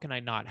 how can I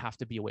not have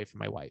to be away from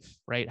my wife,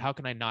 right? How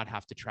can I not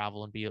have to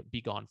travel and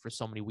be gone for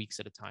so many weeks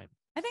at a time?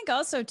 I think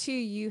also too,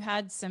 you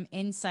had some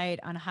insight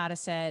on how to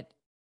set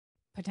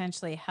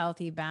potentially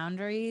healthy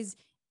boundaries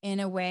in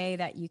a way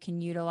that you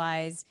can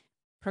utilize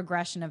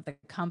progression of the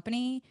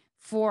company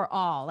for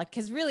all. Like,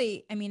 because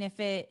really, I mean,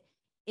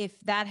 if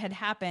that had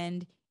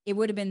happened, it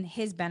would have been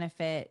his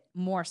benefit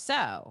more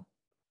so,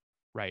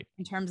 right?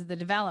 In terms of the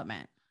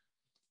development.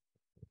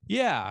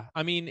 Yeah,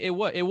 I mean, it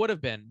would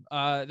have been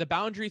the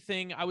boundary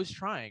thing. I was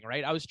trying,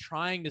 right? I was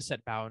trying to set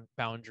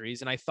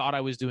boundaries, and I thought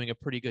I was doing a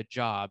pretty good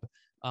job.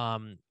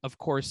 Of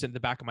course, in the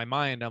back of my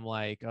mind, I'm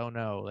like, oh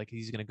no, like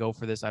he's gonna go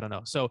for this. I don't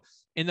know. So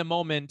in the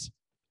moment,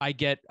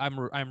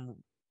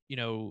 you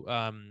know,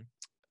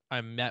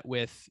 I'm met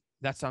with,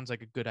 that sounds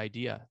like a good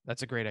idea.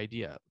 That's a great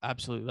idea.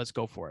 Absolutely, let's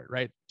go for it.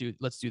 Right, dude,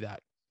 let's do that.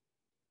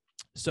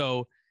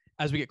 So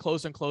as we get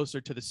closer and closer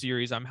to the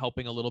series, I'm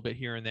helping a little bit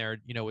here and there,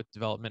 you know, with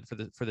development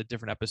for the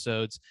different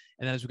episodes.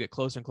 And then as we get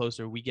closer and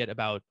closer, we get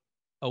about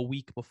a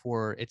week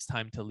before it's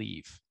time to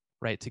leave,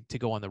 right? To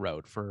go on the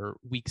road for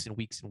weeks and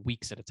weeks and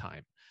weeks at a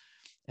time.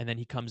 And then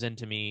he comes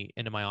into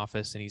my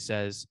office and he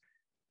says,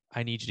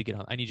 I need you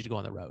to go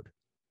on the road.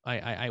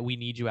 We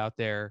need you out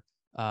there.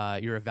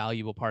 You're a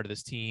valuable part of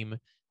this team.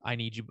 I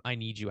need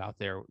you out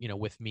there, you know,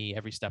 with me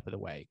every step of the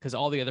way. Cause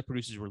all the other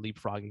producers were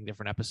leapfrogging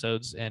different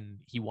episodes and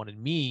he wanted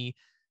me,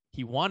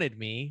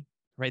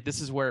 right?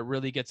 This is where it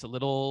really gets a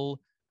little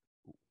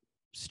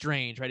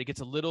strange, right? It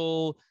gets a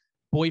little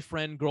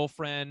boyfriend,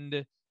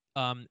 girlfriend,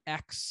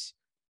 ex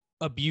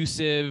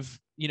abusive,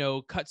 you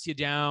know, cuts you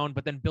down,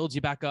 but then builds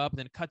you back up, and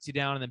then cuts you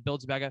down and then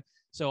builds you back up.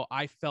 So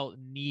I felt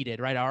needed,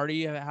 right? I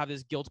already have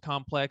this guilt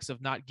complex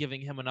of not giving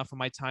him enough of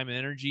my time and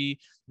energy.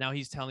 Now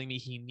he's telling me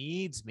he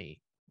needs me.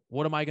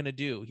 What am I going to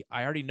do?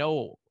 I already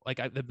know, like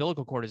the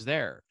umbilical cord is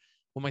there.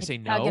 When I say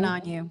no, tugging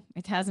on you.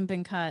 It hasn't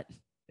been cut.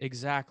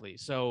 Exactly.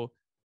 So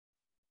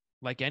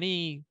like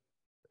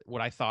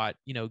what I thought,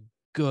 you know,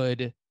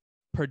 good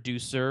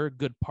producer,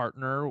 good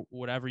partner,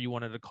 whatever you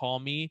wanted to call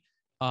me,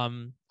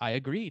 I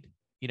agreed,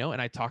 you know,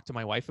 and I talked to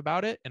my wife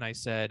about it and I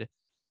said,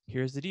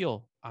 here's the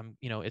deal.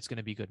 You know, it's going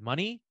to be good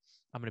money.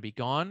 I'm going to be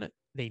gone.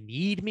 They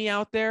need me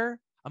out there.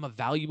 I'm a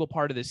valuable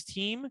part of this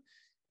team.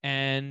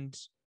 And,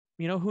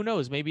 you know, who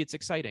knows, maybe it's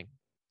exciting,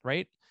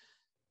 right?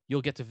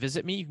 You'll get to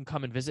visit me. You can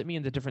come and visit me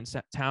in the different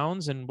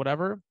towns and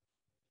whatever.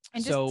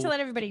 And just to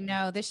let everybody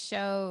know, this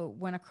show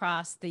went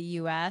across the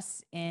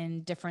US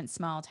in different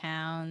small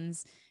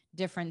towns,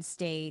 different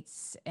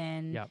states,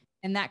 and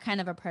that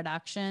kind of a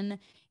production,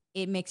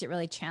 it makes it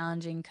really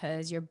challenging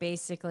because you're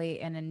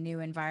basically in a new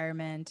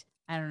environment,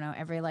 I don't know,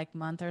 every like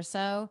month or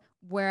so.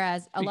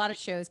 Whereas a lot of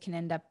shows can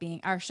end up being,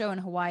 our show in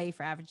Hawaii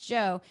for Average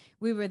Joe,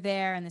 we were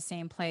there in the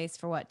same place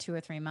for what, 2 or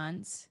 3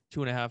 months?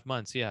 2.5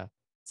 months, yeah.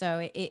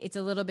 So it's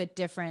a little bit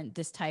different,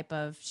 this type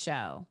of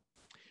show.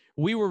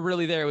 We were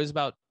really there. It was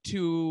about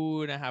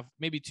 2.5,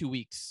 maybe 2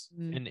 weeks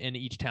in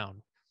each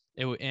town.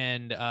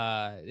 And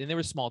there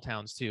were small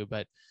towns too,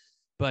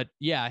 but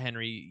yeah,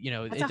 Henry, you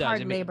know, it's a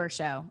hard labor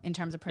show in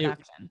terms of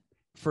production.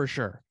 For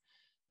sure.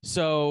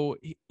 So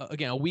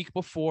again, a week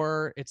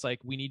before, it's like,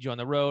 we need you on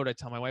the road. I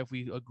tell my wife,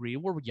 we agree.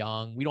 We're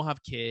young. We don't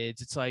have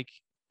kids. It's like,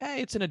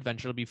 hey, it's an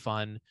adventure. It'll be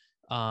fun.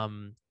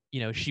 You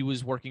know, she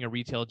was working a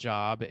retail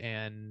job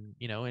and,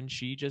 you know, and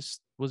she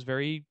just was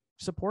very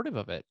supportive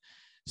of it.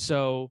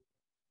 So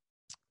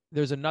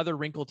there's another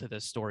wrinkle to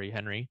this story,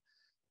 Henry.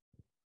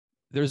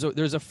 There's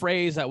a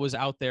phrase that was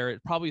out there.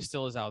 It probably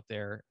still is out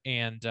there.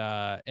 And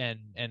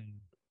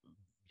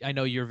I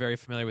know you're very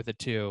familiar with it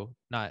too.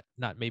 Not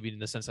maybe in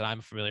the sense that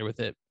I'm familiar with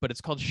it, but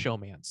it's called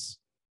showmance.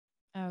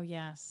 Oh,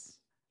 yes.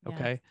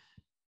 Okay.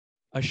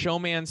 Yes. A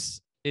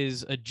showmance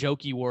is a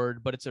jokey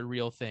word, but it's a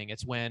real thing.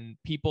 It's when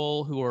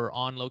people who are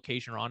on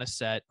location or on a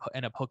set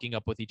end up hooking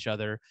up with each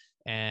other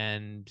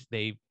and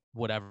they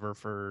whatever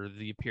for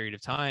the period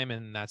of time,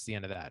 and that's the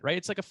end of that, right?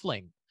 It's like a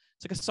fling.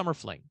 It's like a summer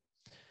fling.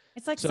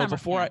 It's like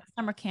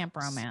summer camp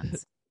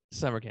romance.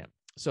 Summer camp.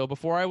 So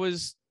before I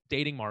was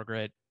dating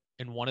Margaret,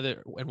 in one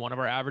of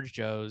our Average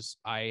Joes,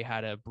 I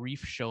had a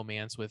brief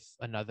showmance with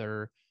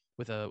another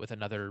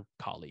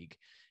colleague,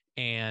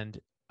 and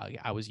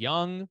I was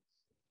young.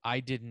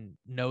 I didn't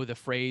know the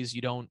phrase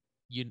you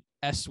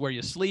S where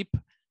you sleep.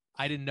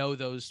 I didn't know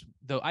those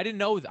though. I didn't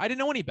know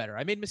any better.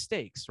 I made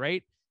mistakes,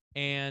 right?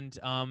 And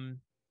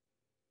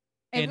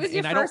it was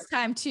your first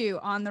time too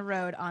on the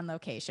road on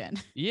location.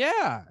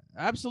 Yeah,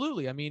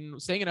 absolutely. I mean,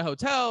 staying in a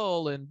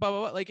hotel and blah, blah,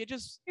 blah. Like it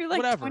just, you're like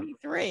whatever.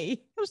 23.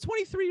 I was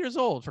 23 years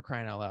old, for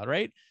crying out loud,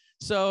 right?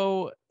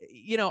 So,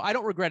 you know, I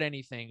don't regret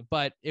anything,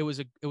 but it was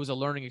a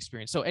learning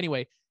experience. So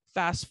anyway,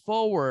 fast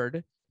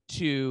forward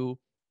to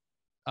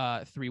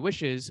 3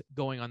 Wishes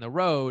going on the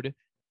road.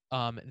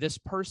 This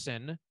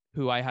person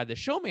who I had the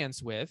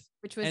showmance with,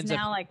 which was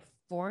now like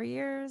 4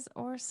 years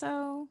or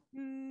so,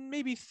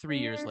 maybe 3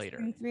 years later.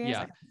 3 years,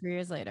 yeah, 3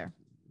 years later,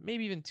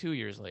 maybe even 2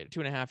 years later,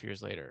 2.5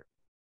 years later.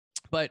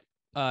 But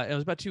it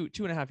was about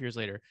 2.5 years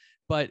later.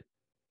 But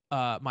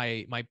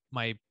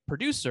my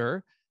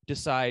producer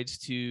decides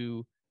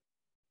to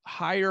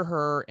hire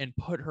her and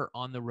put her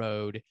on the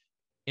road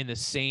in the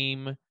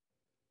same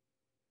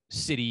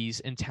cities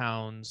and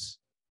towns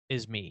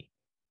as me,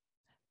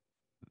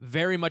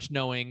 very much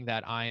knowing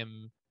that I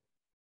am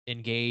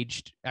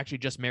engaged, actually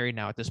just married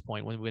now at this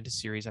point. When we went to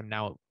series, I'm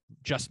now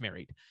just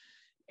married.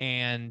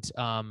 And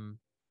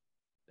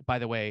by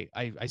the way,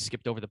 I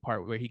skipped over the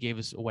part where he gave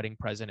us a wedding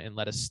present and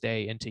let us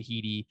stay in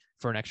Tahiti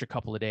for an extra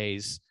couple of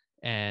days,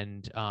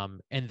 and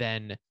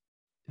then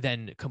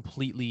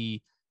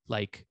completely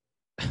like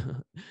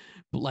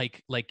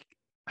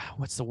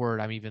what's the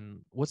word I'm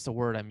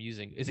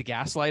using? Is it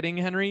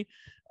gaslighting, Henry?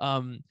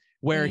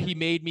 where he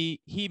made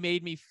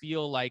me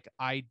feel like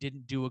I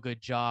didn't do a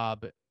good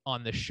job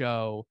on the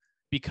show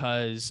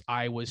because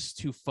I was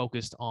too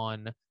focused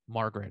on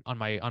Margaret, on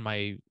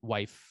my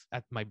wife,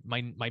 at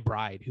my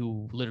bride,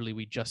 who literally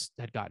we just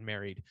had gotten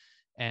married,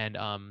 and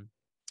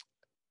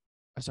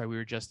sorry, we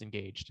were just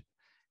engaged.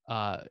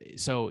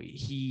 So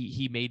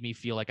he made me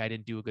feel like I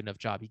didn't do a good enough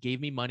job. He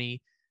gave me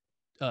money.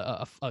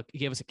 He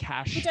gave us a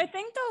cash. Which I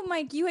think though,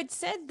 Mike, you had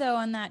said though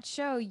on that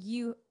show,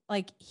 he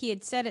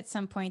had said at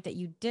some point that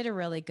you did a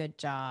really good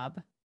job.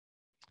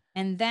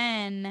 And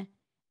then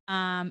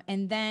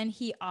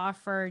he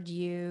offered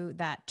you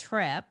that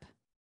trip.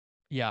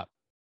 Yeah.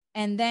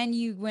 And then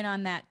you went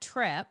on that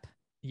trip.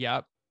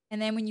 Yep.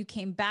 And then when you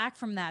came back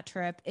from that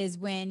trip is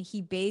when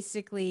he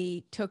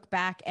basically took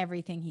back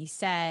everything he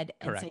said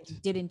and Correct. said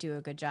you didn't do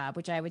a good job,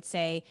 which I would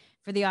say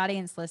for the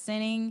audience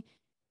listening,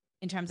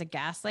 in terms of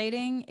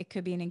gaslighting, it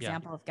could be an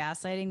example of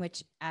gaslighting,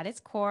 which at its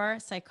core,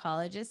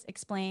 psychologists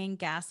explain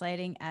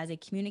gaslighting as a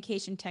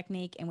communication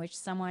technique in which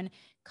someone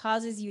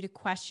causes you to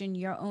question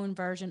your own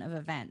version of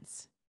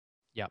events.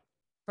 Yep.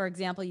 For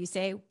example, you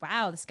say,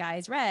 wow, the sky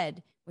is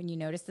red, when you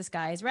notice the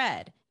sky is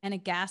red. And a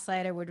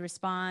gaslighter would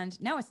respond,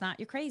 no, it's not,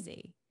 you're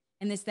crazy.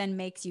 And this then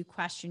makes you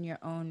question your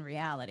own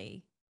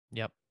reality.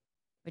 Yep.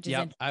 Which is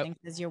interesting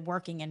because you're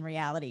working in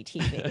reality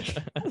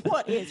TV.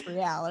 What is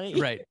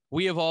reality? Right.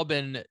 We have all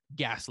been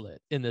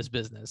gaslit in this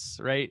business,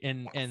 right?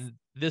 And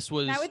this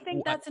was. I would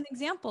think that's an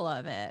example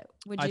of it.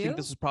 Would you? I think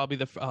this is probably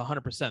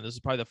 100%. This is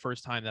probably the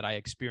first time that I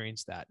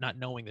experienced that, not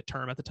knowing the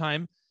term at the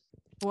time.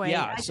 Boy,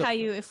 yeah, I tell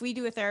you, if we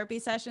do a therapy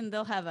session,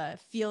 they'll have a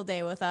field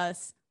day with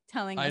us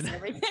telling us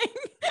everything.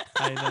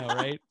 I know,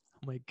 right?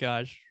 Oh my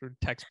gosh,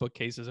 textbook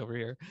cases over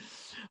here.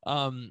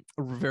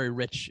 Very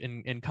rich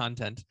in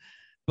content.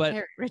 But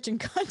very rich in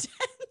content.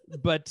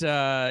 But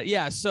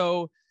yeah,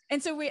 so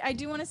wait, I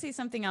do want to say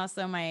something else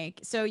though,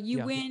 Mike. So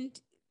you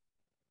went,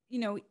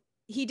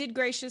 he did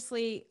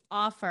graciously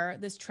offer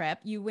this trip.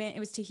 You went, it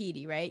was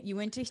Tahiti, right? You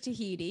went to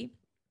Tahiti.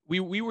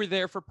 We were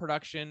there for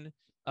production.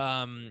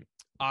 I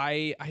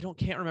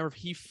can't remember if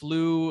he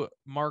flew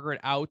Margaret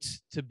out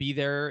to be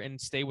there and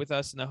stay with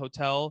us in the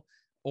hotel,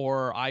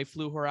 or I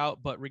flew her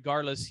out. But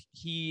regardless,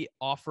 he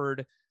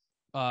offered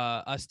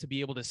us to be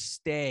able to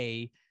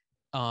stay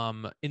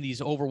in these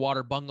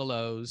overwater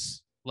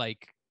bungalows,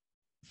 like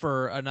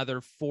for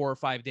another 4 or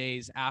 5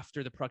 days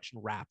after the production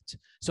wrapped.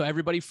 So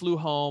everybody flew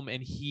home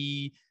and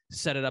he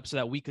set it up so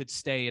that we could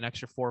stay an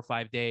extra 4 or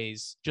 5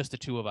 days, just the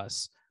two of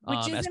us.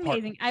 Which is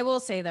amazing. I will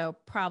say though,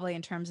 probably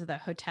in terms of the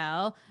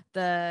hotel,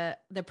 the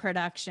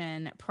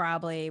production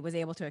probably was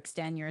able to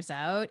extend yours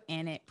out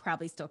and it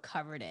probably still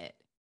covered it.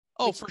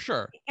 Oh, for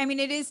sure. I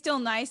mean, it is still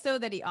nice though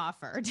that he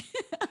offered.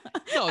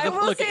 No, I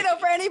will say though,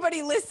 for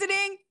anybody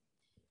listening,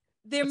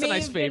 there may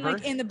have been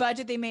like in the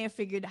budget, they may have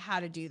figured out how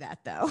to do that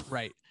though.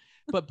 Right.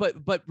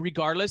 But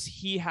regardless,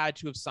 he had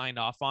to have signed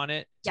off on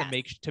it to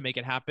make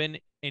it happen,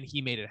 and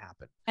he made it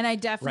happen. And I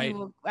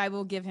definitely I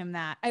will give him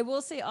that. I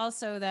will say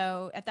also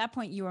though, at that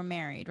point you were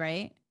married,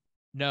 right?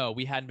 No,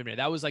 we hadn't been married.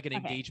 That was like an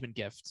engagement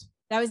gift.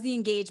 That was the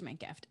engagement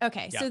gift.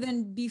 Okay. Yeah. So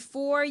then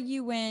before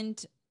you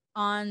went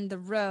on the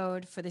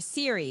road for the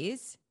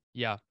series,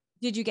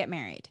 did you get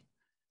married?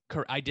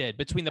 I did.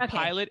 Between the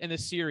pilot and the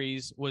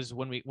series was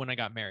when I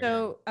got married.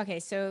 So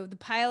so the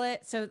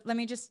pilot. So let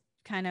me just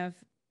kind of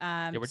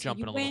we're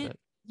jumping a little bit.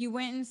 You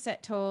went and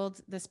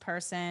told this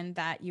person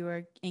that you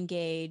were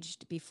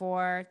engaged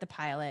before the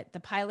pilot. The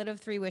pilot of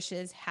Three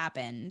Wishes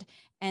happened,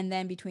 and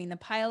then between the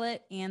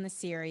pilot and the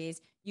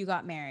series, you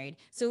got married.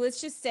 So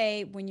let's just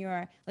say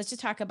let's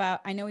just talk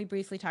about. I know we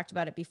briefly talked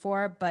about it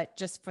before, but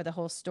just for the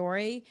whole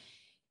story,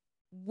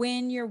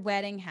 when your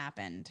wedding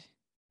happened.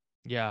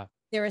 Yeah.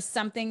 There is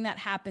something that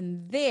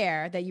happened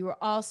there that you were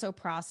also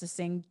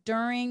processing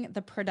during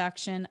the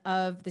production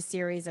of the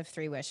series of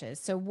Three Wishes.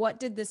 So what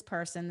did this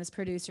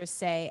producer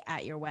say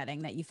at your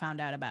wedding that you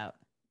found out about?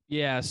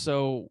 Yeah.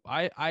 So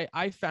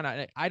I found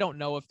out, I don't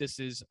know if this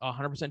is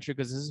 100% true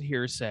because this is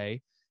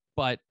hearsay,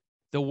 but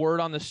the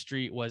word on the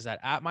street was that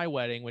at my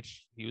wedding,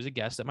 which he was a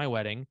guest at our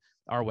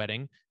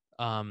wedding,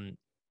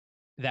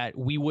 that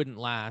we wouldn't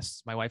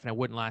last, my wife and I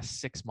wouldn't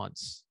last 6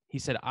 months. He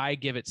said, I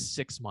give it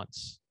 6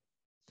 months.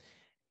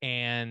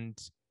 And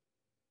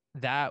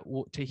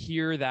to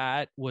hear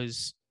that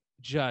was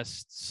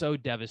just so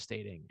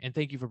devastating. And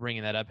thank you for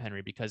bringing that up,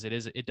 Henry, because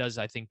it does,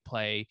 I think,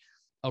 play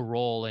a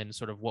role in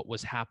sort of what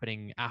was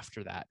happening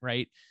after that.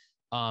 Right.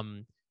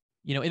 And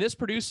this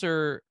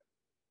producer,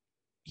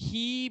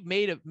 he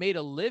made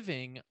a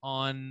living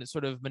on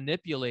sort of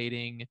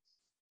manipulating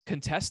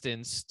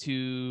contestants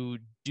to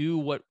do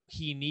what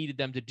he needed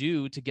them to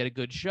do to get a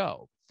good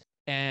show.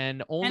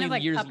 And only kind of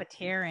like years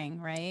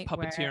puppeteering, right?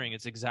 Puppeteering,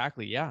 it's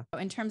exactly, yeah.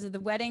 In terms of the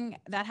wedding,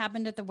 that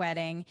happened at the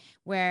wedding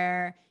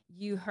where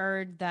you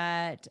heard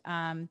that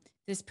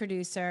this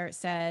producer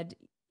said,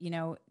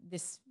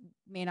 this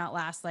may not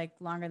last like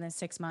longer than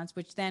 6 months,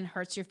 which then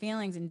hurts your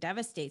feelings and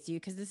devastates you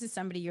because this is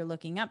somebody you're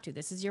looking up to.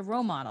 This is your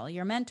role model,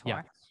 your mentor.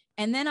 Yeah.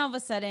 And then all of a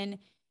sudden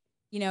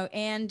you know,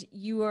 and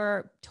you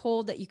were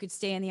told that you could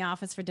stay in the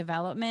office for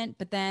development,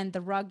 but then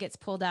the rug gets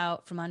pulled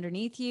out from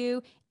underneath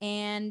you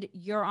and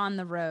you're on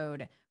the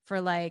road for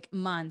like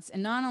months.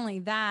 And not only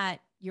that,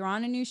 you're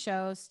on a new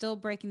show, still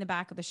breaking the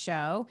back of the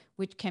show,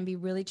 which can be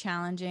really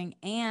challenging.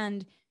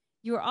 And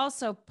you were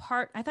also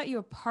I thought you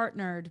were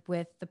partnered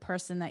with the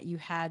person that you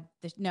had.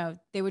 No,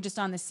 they were just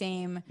on the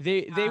same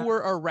They were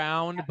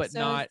around, but episodes.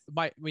 not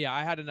my. Yeah,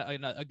 I had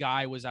a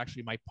guy was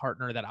actually my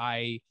partner that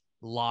I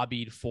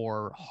lobbied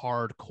for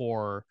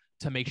hardcore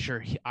to make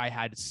sure I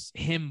had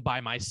him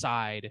by my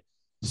side,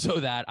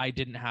 so that I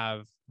didn't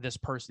have this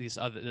person, this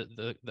other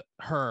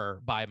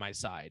her by my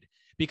side.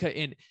 Because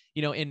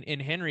in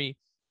Henry,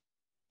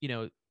 you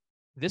know,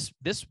 this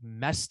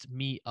messed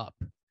me up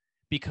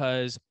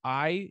because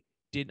I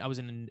was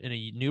in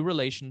a new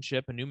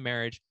relationship, a new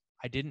marriage.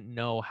 I didn't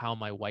know how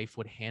my wife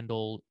would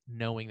handle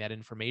knowing that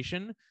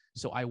information.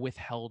 So I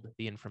withheld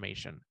the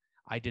information.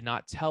 I did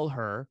not tell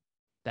her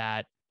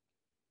that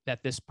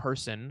this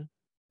person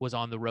was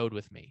on the road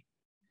with me.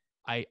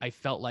 I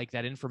felt like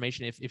that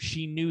information, if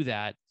she knew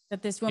that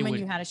This woman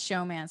you had a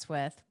showmance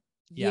with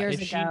years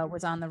ago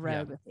was on the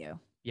road with you.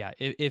 Yeah.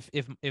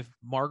 If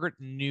Margaret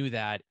knew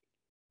that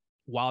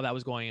while that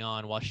was going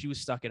on, while she was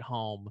stuck at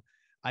home,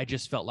 I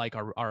just felt like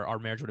our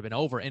marriage would have been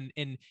over. And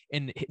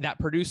that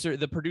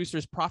the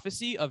producer's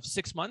prophecy of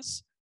 6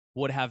 months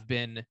would have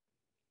been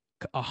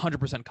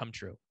 100% come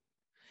true.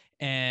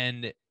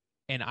 And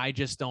I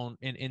just don't.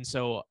 And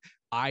so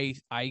I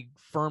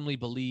firmly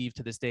believe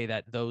to this day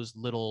that those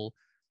little,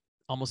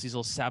 almost these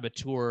little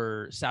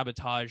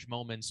sabotage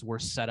moments were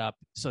set up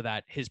so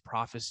that his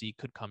prophecy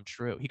could come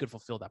true. He could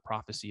fulfill that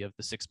prophecy of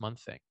the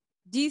 6-month thing.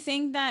 Do you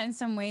think that in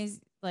some ways,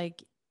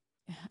 like,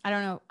 I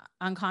don't know,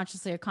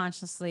 unconsciously or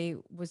consciously,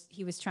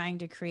 he was trying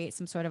to create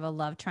some sort of a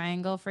love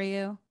triangle for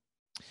you?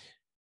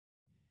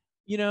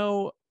 You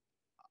know,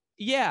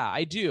 yeah,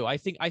 I do. I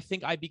think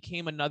I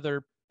became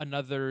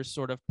another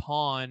sort of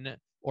pawn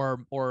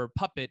or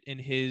puppet in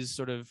his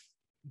sort of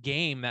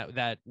game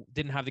that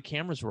didn't have the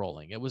cameras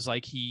rolling. It was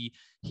like he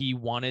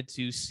wanted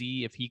to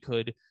see if he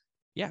could,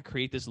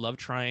 create this love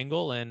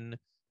triangle and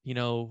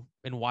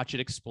watch it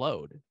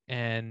explode.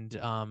 And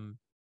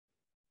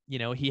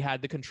he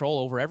had the control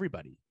over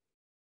everybody.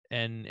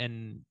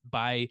 And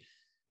by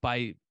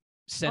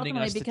sending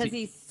ultimately, us because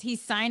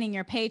he's signing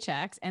your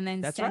paychecks and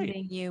then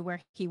sending you where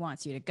he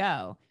wants you to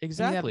go.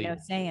 Exactly. And you have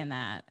no say in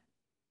that.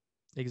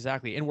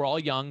 Exactly. And we're all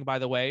young, by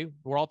the way.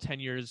 We're all 10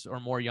 years or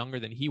more younger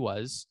than he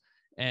was.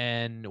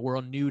 And we're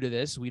all new to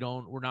this. We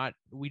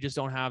just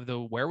don't have the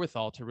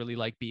wherewithal to really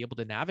like be able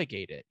to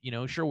navigate it.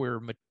 Sure, we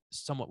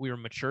were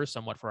mature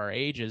somewhat for our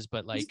ages,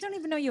 but like, you don't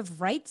even know you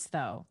have rights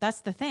though.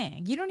 That's the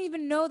thing. You don't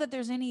even know that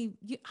there's I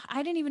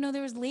didn't even know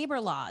there was labor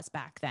laws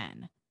back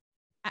then.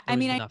 I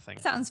mean, nothing.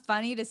 It sounds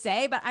funny to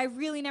say, but I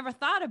really never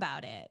thought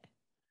about it.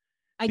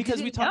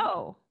 Because we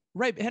know.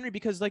 Right, Henry,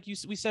 because like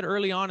we said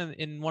early on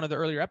in one of the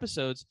earlier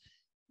episodes,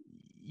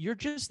 you're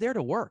just there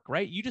to work,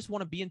 right? You just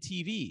want to be in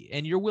TV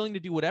and you're willing to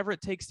do whatever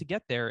it takes to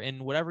get there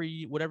and whatever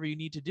you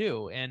need to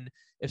do. And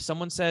if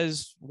someone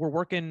says we're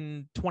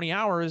working 20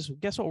 hours,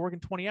 guess what? We're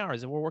working 20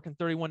 hours. If we're working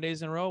 31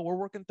 days in a row, we're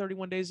working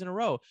 31 days in a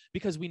row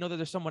because we know that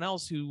there's someone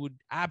else who would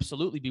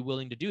absolutely be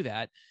willing to do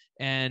that.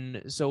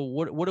 And so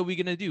what are we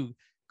going to do?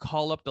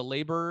 Call up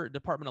the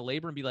Department of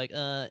Labor and be like,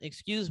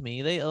 excuse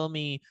me, they owe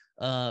me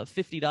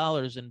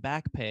 $50 in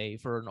back pay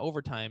for an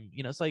overtime.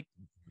 It's like,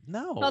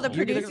 no. Oh, the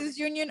producers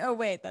union? Oh,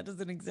 wait, that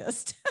doesn't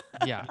exist.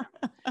 Yeah.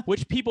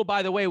 Which people,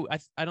 by the way, I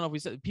don't know if we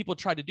said, people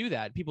tried to do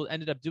that. People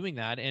ended up doing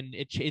that. And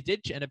it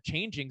did end up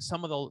changing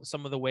some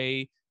of the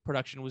way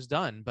production was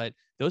done. But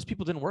those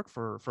people didn't work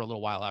for a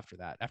little while after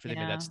that, after they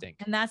made that stink.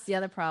 And that's the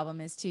other problem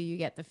is too, you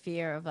get the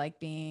fear of like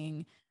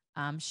being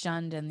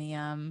shunned in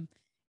the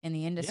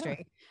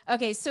industry. Yeah.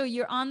 Okay. So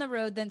you're on the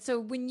road then. So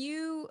when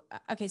you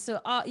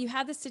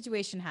had this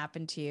situation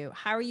happen to you,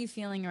 how are you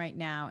feeling right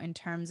now in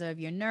terms of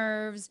your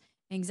nerves,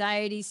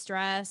 anxiety,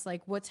 stress?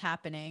 Like what's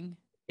happening?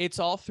 It's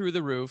all through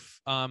the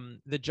roof.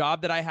 The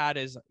job that I had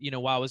is,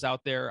 while I was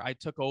out there, I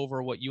took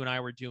over what you and I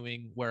were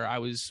doing, where I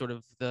was sort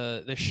of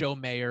the show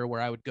mayor, where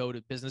I would go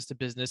to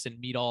business and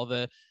meet all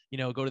the,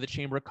 go to the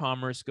Chamber of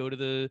Commerce, go to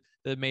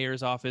the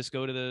mayor's office,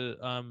 go to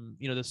the,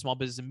 the small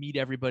business and meet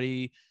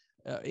everybody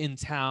in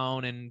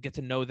town and get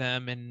to know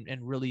them and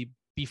really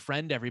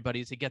befriend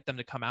everybody to get them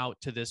to come out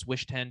to this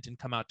wish tent and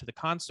come out to the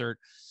concert.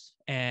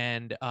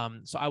 And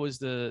so I was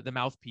the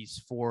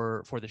mouthpiece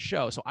for the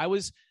show. So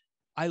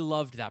I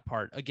loved that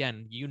part.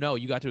 Again, you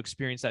got to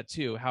experience that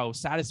too, how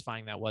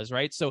satisfying that was,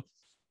 right? So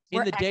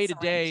in the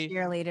day-to-day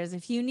cheerleaders,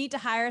 if you need to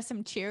hire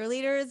some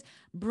cheerleaders,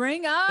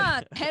 bring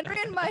on Henri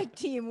and Mike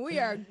team. We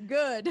are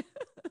good.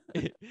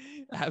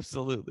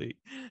 Absolutely.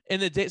 In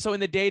the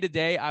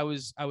day-to-day, I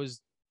was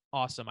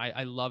awesome.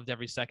 I loved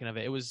every second of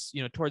it. It was,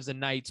 towards the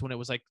nights when it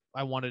was like,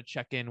 I wanted to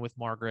check in with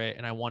Margaret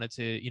and I wanted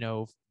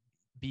to,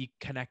 be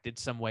connected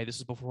some way. This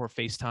is before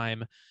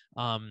FaceTime.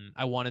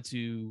 I wanted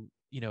to,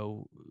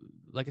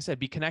 like I said,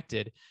 be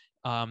connected.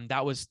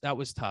 That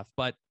was tough.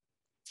 But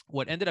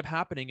what ended up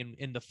happening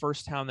in the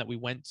first town that we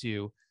went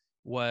to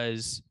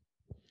was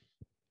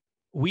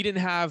we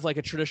didn't have like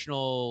a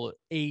traditional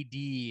AD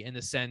in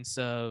the sense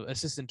of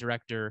assistant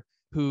director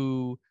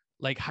who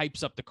like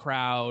hypes up the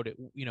crowd.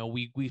 You know,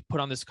 we put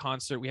on this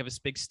concert, we have this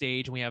big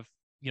stage, and we have,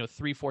 you know,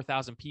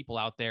 3,000-4,000 people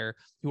out there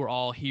who are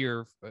all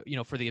here, you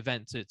know, for the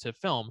event to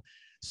film.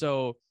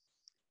 So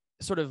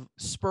sort of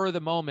spur of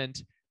the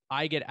moment,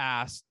 I get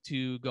asked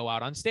to go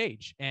out on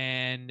stage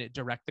and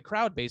direct the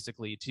crowd,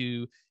 basically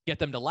to get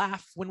them to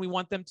laugh when we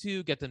want them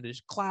to, get them to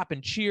clap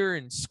and cheer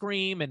and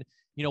scream, and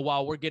you know,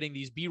 while we're getting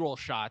these B-roll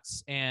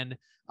shots, and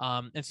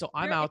so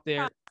I'm Your out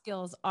there.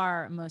 skills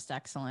are most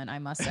excellent, I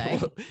must say.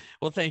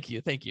 Well, thank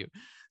you.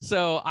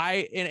 So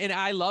and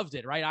I loved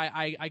it,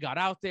 right? I got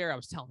out there, I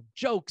was telling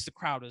jokes, the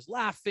crowd was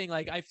laughing.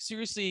 Like, I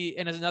seriously,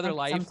 in another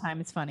life,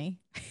 sometimes funny.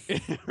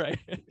 right?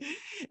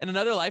 In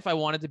another life, I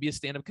wanted to be a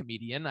stand-up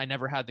comedian. I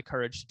never had the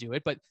courage to do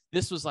it, but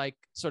this was like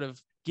sort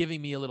of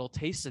giving me a little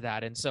taste of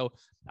that. And so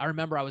I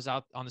remember I was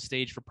out on the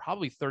stage for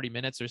probably 30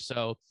 minutes or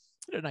so,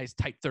 a nice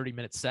tight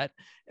 30-minute set.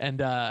 And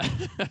but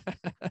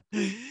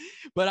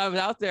I was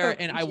out there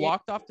and I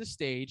walked off the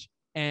stage,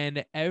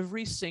 and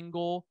every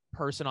single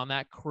person on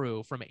that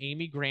crew, from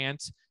Amy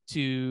Grant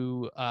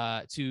to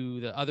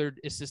the other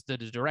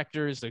assistant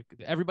directors,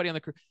 everybody on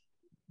the crew,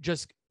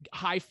 just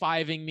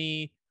high-fiving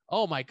me.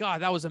 Oh my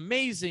God, that was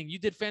amazing. You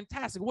did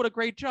fantastic. What a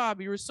great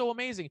job. You were so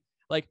amazing.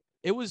 Like,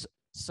 it was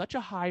such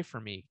a high for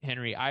me,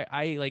 Henry.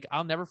 I like,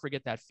 I'll never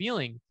forget that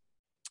feeling.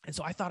 And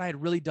so I thought I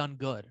had really done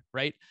good,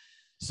 right?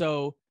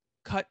 So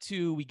cut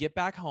to, we get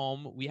back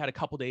home. We had a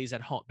couple days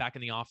at home, back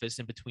in the office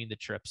in between the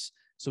trips.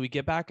 So we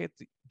get back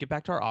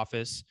to our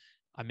office.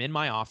 I'm in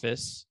my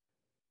office.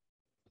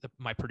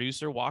 My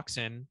producer walks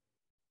in,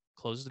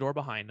 closes the door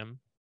behind him,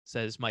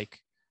 says, "Mike,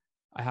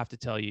 I have to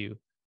tell you,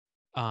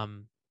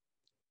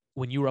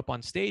 when you were up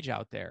on stage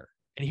out there,"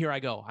 and here I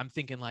go. I'm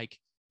thinking like,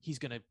 he's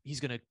gonna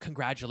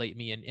congratulate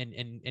me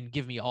and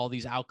give me all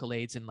these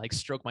accolades and like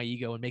stroke my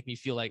ego and make me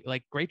feel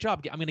like great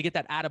job. I'm gonna get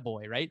that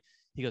attaboy, right?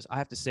 He goes, "I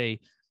have to say,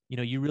 you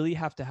know, you really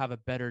have to have a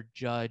better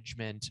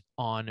judgment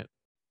on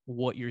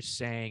what you're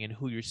saying and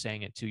who you're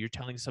saying it to. You're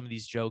telling some of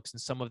these jokes,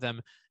 and some of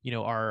them, you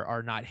know,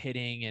 are not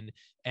hitting,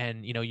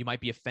 and you know, you might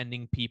be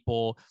offending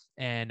people,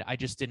 and I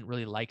just didn't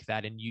really like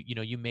that. And you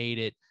know, you made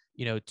it,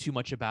 you know, too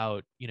much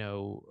about, you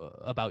know,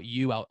 about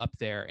you out up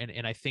there,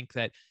 and I think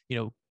that, you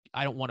know,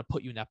 I don't want to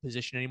put you in that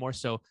position anymore.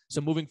 So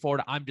moving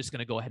forward, I'm just going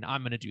to go ahead and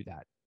I'm going to do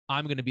that.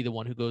 I'm going to be the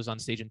one who goes on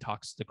stage and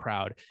talks to the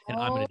crowd, and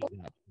I'm going to do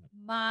that."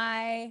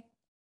 My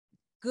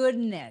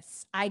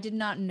goodness. I did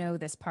not know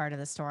this part of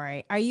the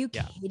story. Are you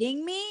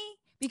kidding me?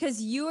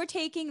 Because you are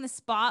taking the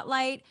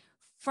spotlight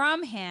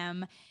from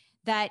him,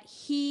 that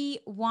he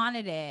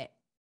wanted it.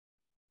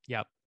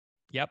 Yep.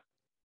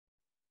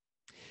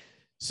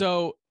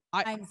 So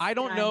I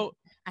don't know.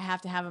 I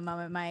have to have a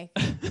moment, Mike.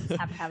 I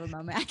have to have a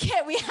moment. I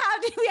can't. We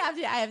have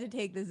to. I have to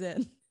take this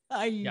in.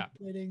 Are you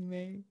kidding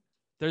me?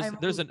 There's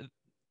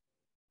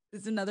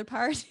another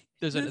part.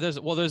 There's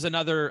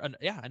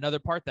another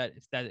part that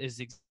is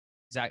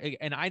exactly.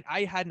 And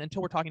I hadn't,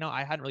 until we're talking now,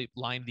 I hadn't really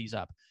lined these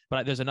up.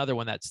 But there's another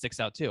one that sticks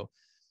out too.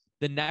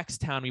 The next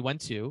town we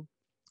went to,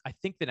 I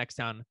think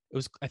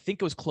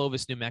it was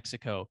Clovis, New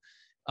Mexico.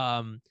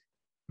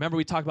 Remember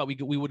we talked about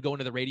we would go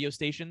into the radio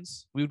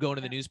stations, we would go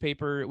into the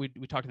newspaper, we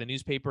talked to the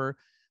newspaper.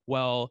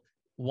 Well,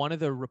 one of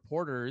the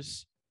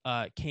reporters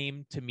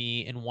came to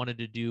me and wanted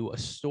to do a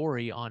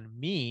story on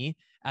me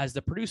as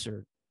the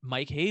producer,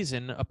 Mike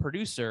Hazen, a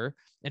producer.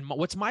 And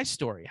what's my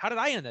story? How did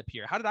I end up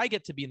here? How did I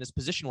get to be in this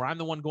position where I'm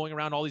the one going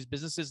around all these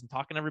businesses and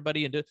talking to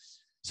everybody?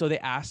 So they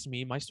asked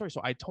me my story. So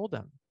I told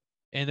them,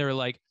 and they were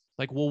like,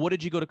 well, what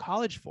did you go to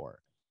college for?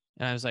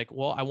 And I was like,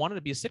 well, I wanted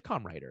to be a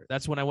sitcom writer.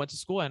 That's when I went to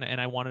school, and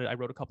I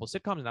wrote a couple of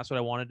sitcoms, and that's what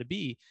I wanted to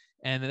be.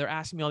 And then they're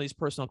asking me all these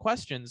personal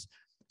questions.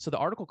 So the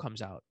article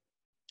comes out,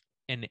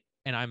 and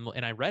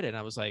I read it, and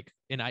I was like,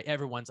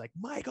 everyone's like,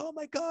 "Mike, oh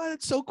my God,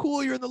 it's so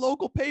cool. You're in the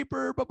local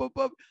paper." Blah, blah,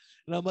 blah.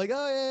 And I'm like,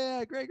 "Oh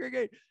yeah,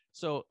 great.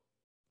 So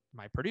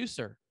my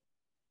producer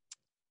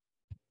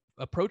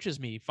approaches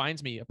me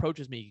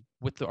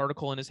with the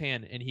article in his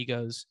hand, and he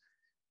goes,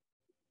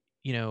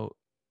 "You know,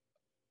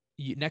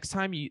 next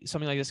time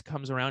something like this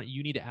comes around,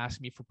 you need to ask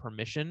me for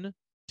permission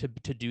to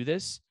do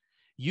this.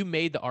 You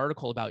made the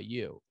article about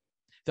you.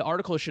 The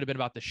article should have been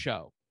about the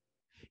show.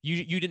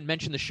 You didn't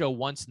mention the show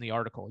once in the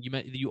article.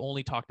 You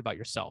only talked about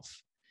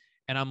yourself."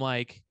 And I'm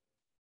like,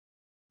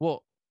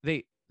 well,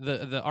 the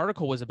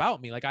article was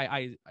about me. Like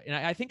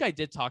I think I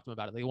did talk to them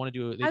about it. They want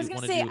to do. I was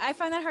going to say, I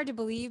find that hard to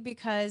believe,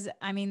 because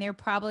I mean, there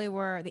probably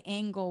the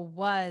angle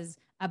was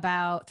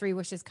about Three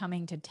Wishes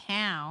coming to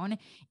town,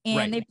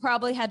 and they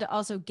probably had to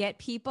also get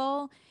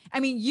people. I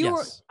mean,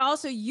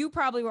 you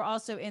probably were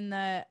also in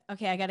the,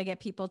 okay, I got to get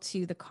people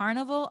to the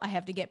carnival. I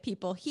have to get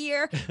people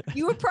here.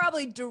 You were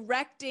probably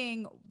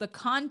directing the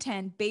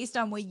content based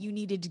on what you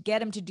needed to get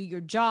them to do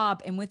your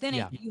job. And within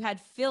it, you had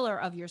filler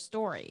of your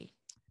story.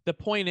 The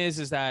point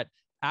is that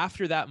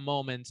after that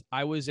moment,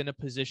 I was in a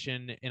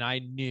position, and I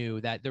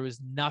knew that there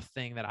was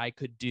nothing that I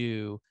could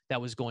do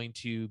that was going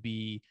to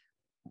be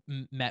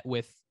met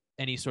with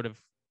any sort of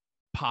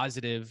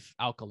positive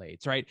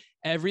accolades, right?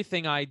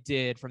 Everything I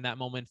did from that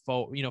moment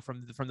forward,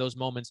 from those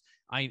moments,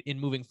 in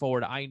moving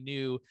forward, I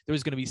knew there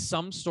was going to be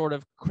some sort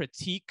of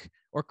critique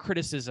or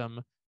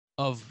criticism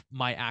of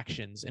my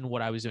actions and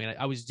what I was doing.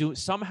 I was doing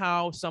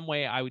somehow, some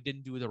way, I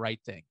didn't do the right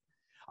thing.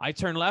 I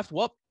turned left.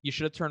 Well, you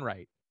should have turned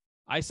right.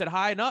 I said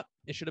high and up.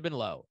 It should have been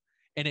low.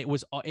 And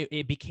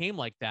it became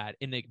like that,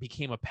 and it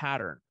became a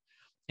pattern.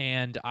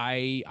 And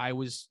I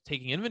was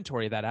taking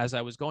inventory of that as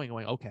I was going,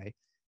 okay,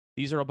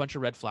 these are a bunch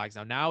of red flags.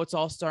 Now it's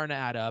all starting to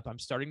add up. I'm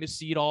starting to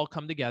see it all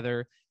come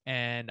together,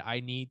 and I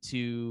need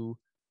to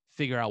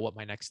figure out what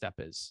my next step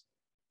is.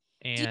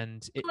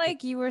 And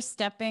like you were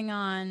stepping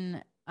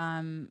on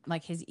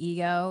like his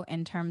ego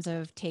in terms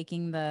of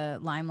taking the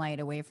limelight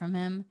away from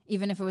him,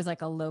 even if it was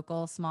like a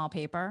local small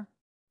paper?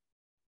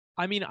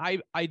 I mean,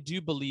 I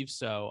do believe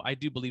so. I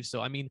do believe so.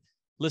 I mean,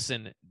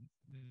 listen,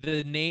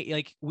 the name,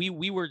 like we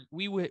were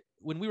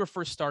when we were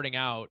first starting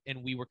out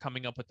and we were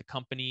coming up with the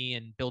company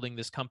and building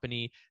this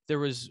company,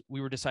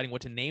 we were deciding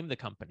what to name the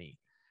company,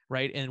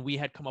 right? And we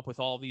had come up with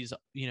all these,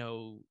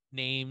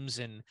 names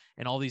and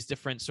all these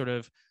different sort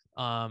of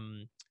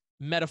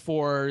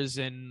metaphors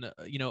and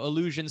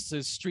allusions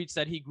to streets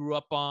that he grew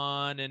up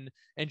on, and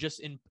just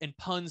in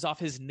puns off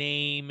his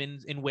name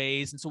in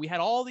ways. And so we had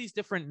all these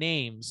different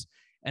names,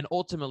 and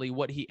ultimately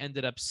what he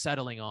ended up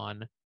settling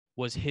on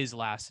was his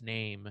last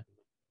name,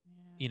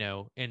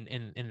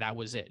 and that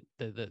was it.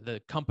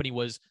 The company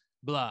was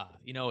blah,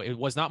 it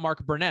was not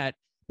Mark Burnett,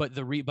 but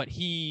but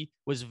he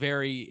was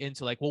very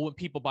into, like, well, when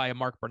people buy a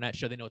Mark Burnett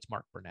show, they know it's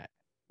Mark Burnett,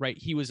 right?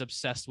 He was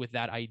obsessed with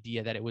that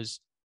idea that it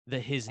was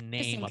his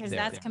name up there. Because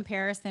that's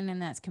comparison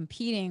and that's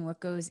competing, what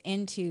goes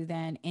into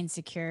then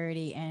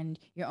insecurity and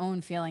your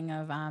own feeling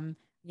of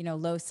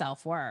low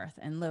self-worth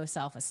and low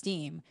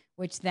self-esteem,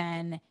 which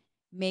then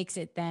makes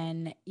it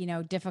then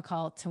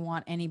difficult to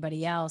want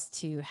anybody else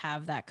to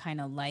have that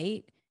kind of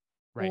light,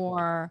 right?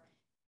 Or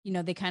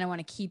they kind of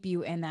want to keep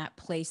you in that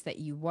place that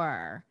you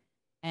were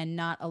and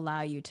not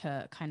allow you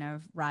to kind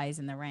of rise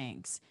in the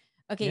ranks.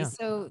 Okay, yeah.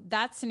 So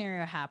that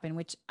scenario happened,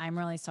 which I'm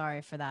really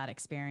sorry for that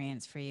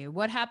experience for you.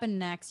 What happened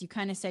next? You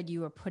kind of said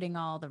you were putting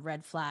all the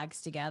red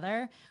flags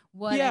together.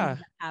 What ended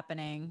up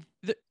happening?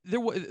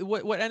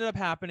 What ended up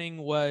happening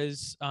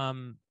was,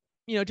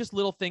 just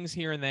little things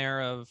here and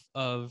there of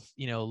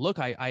look,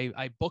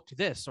 I booked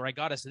this, or I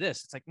got us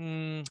this. It's like,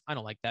 I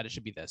don't like that. It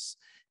should be this.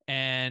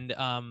 And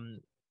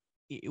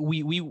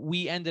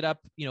we ended up,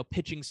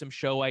 pitching some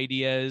show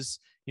ideas.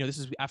 This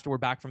is after we're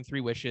back from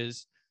Three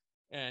Wishes,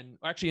 and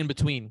actually in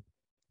between.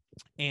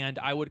 And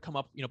I would come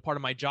up, part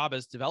of my job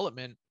as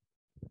development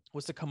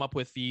was to come up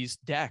with these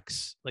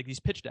decks, like these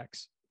pitch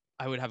decks.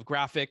 I would have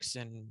graphics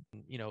and,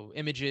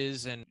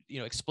 images and,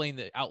 explain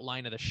the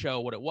outline of the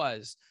show, what it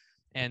was.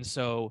 And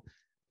so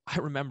I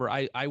remember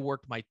I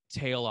worked my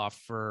tail off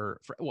for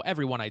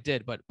everyone I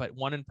did, but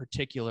one in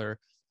particular,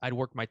 I'd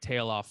worked my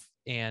tail off,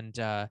 and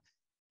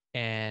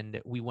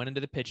we went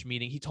into the pitch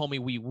meeting. He told me,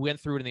 we went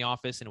through it in the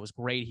office and it was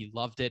great. He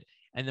loved it.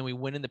 And then we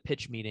went in the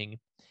pitch meeting,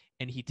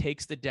 and he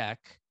takes the deck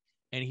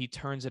and he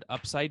turns it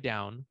upside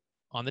down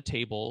on the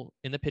table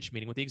in the pitch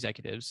meeting with the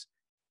executives,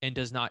 and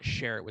does not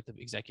share it with the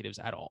executives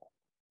at all.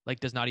 Like,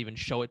 does not even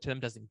show it to them,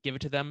 doesn't give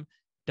it to them,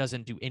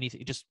 doesn't do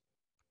anything. It just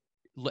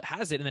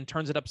has it and then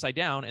turns it upside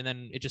down, and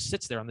then it just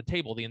sits there on the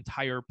table the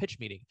entire pitch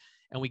meeting.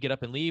 And we get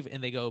up and leave,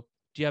 and they go,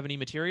 do you have any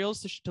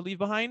materials to leave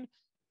behind?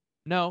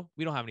 No,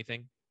 we don't have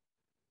anything.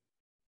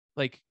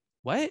 Like,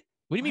 what?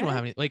 What do you mean we don't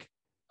have any? Like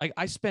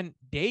I spent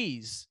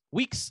days,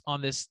 weeks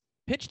on this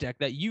pitch deck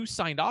that you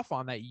signed off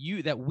on,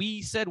 that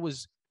we said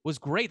was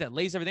great, that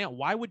lays everything out.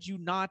 Why would you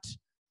not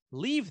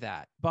leave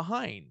that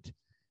behind?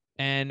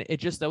 And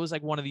that was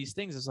like one of these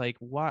things. It's like,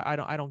 why?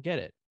 I don't get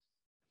it.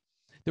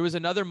 There was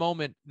another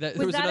moment that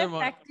was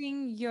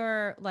affecting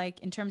your, like,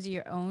 in terms of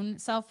your own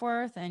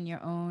self-worth and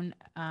your own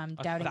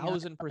doubting.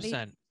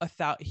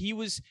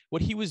 1,000%.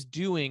 What he was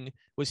doing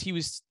was he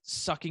was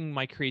sucking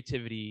my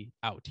creativity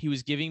out. He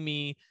was giving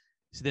me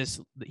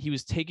he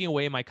was taking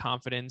away my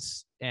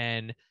confidence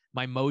and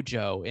my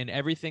mojo and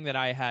everything that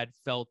I had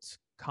felt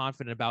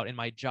confident about in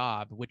my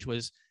job, which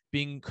was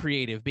being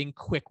creative, being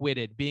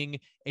quick-witted, being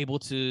able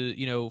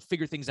to,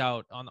 figure things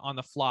out on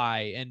the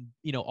fly, and,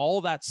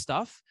 all that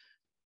stuff.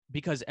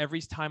 Because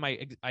every time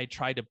I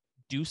tried to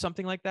do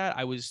something like that,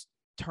 I was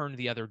turned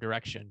the other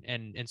direction,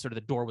 and sort of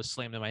the door was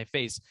slammed in my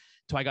face.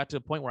 So I got to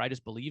a point where I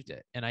just believed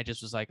it. And I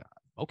just was like,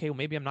 okay, well,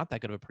 maybe I'm not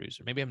that good of a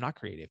producer. Maybe I'm not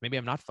creative. Maybe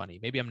I'm not funny.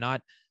 Maybe I'm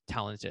not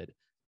talented.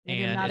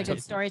 Maybe I'm not a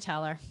good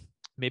storyteller.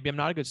 Maybe I'm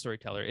not a good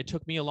storyteller. It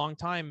took me a long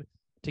time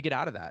to get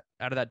out of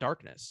that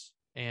darkness.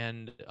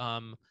 And,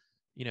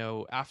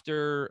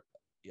 after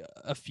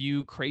a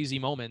few crazy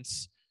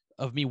moments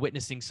of me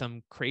witnessing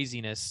some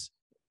craziness,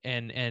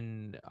 and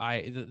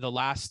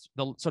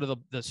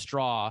the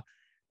straw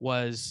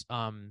was,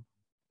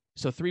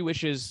 so Three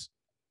Wishes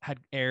had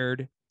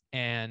aired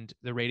and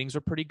the ratings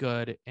were pretty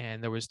good,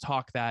 and there was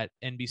talk that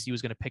NBC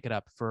was going to pick it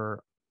up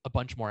for a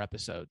bunch more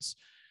episodes.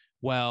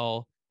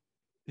 Well,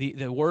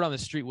 the word on the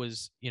street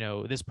was,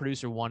 this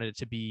producer wanted it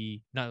to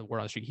be, not the word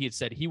on the street, he had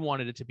said he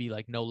wanted it to be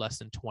like no less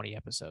than 20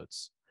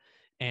 episodes.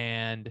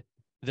 And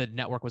the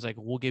network was like,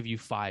 we'll give you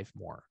 5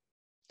 more.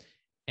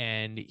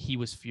 And he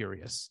was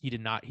furious.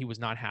 He was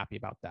not happy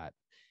about that.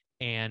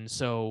 And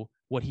so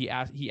what he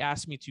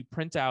asked me to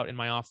print out in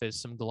my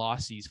office some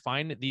glossies,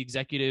 find the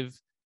executive,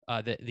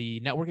 the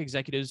network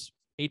executives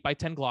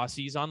 8x10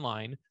 glossies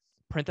online,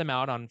 print them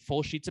out on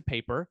full sheets of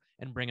paper,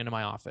 and bring them to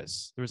my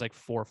office. There was like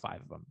 4 or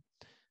 5 of them.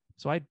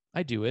 So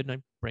I do it, and I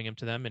bring him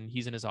to them, and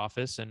he's in his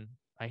office, and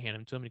I hand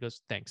him to him, and he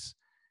goes, thanks.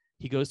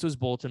 He goes to his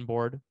bulletin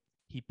board.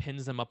 He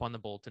pins them up on the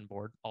bulletin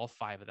board, all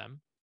 5 of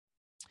them.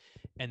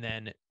 And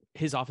then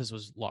his office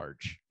was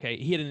large. Okay.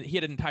 He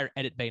had an entire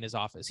edit bay in his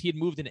office. He had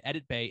moved an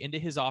edit bay into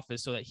his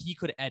office so that he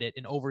could edit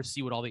and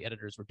oversee what all the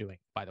editors were doing,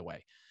 by the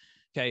way.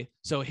 Okay.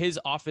 So his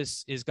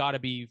office is got to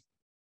be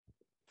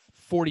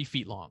 40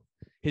 feet long.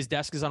 His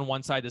desk is on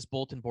one side. This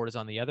bulletin board is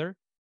on the other.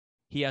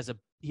 He has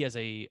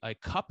a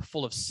cup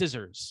full of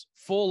scissors,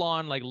 full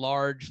on, like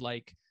large,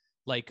 like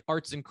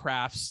arts and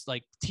crafts,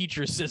 like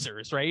teacher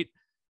scissors, right?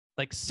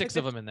 Like 6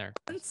 of them in there.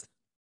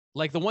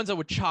 Like the ones that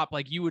would chop,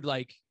 like you would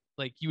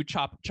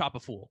chop a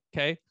fool.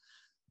 Okay.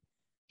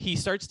 He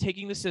starts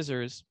taking the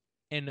scissors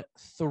and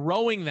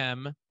throwing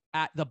them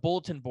at the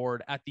bulletin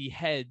board at the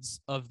heads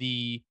of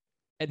the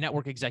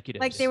network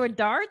executives. Like they were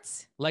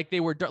darts? Like they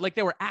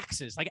were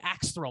axes, like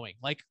axe throwing,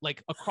 like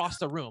across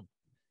the room,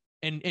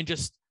 and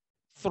just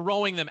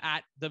throwing them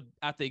at the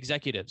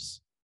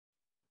executives.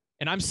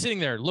 And I'm sitting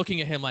there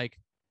looking at him like,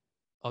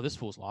 oh, this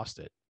fool's lost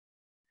it.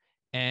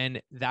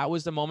 And that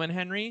was the moment,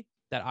 Henry,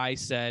 that I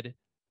said,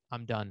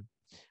 I'm done.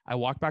 I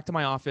walked back to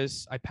my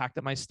office. I packed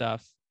up my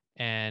stuff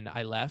and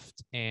I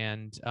left.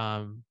 And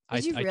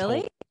I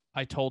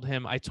told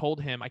him, I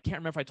can't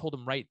remember if I told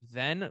him right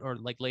then or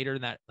like later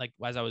in that, like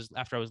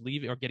after I was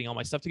leaving or getting all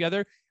my stuff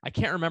together. I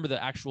can't remember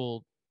the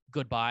actual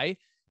goodbye,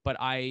 but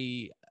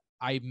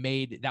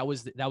that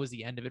was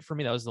the end of it for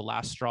me. That was the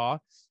last straw.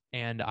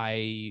 And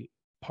I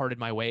parted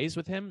my ways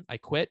with him. I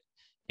quit,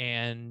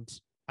 and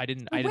I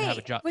didn't have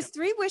a job. Was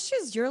 3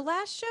 Wishes your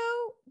last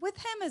show with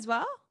him as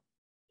well?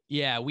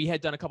 Yeah, we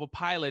had done a couple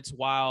pilots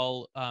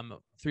while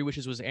 3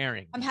 Wishes was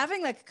airing. I'm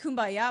having like a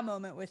kumbaya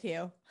moment with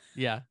you.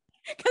 Yeah.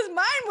 Because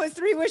mine was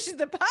 3 Wishes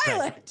the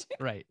pilot.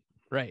 Right.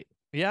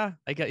 Yeah.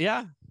 I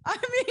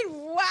mean,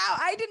 wow.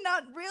 I did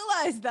not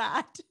realize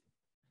that.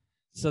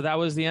 So that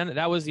was the end.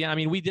 I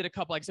mean, we did a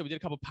couple, like I said, we did a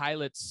couple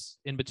pilots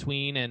in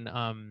between,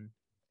 and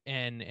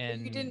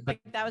you didn't, but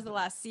that was the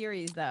last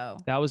series though.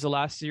 That was the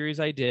last series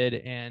I did.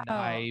 And oh.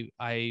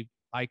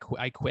 I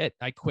quit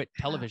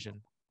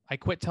television. I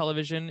quit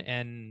television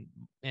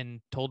and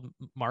told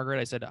Margaret,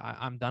 I said,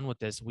 I'm done with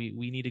this.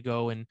 We need to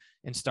go and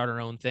start our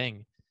own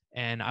thing.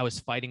 And I was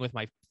fighting with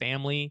my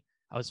family.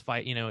 I was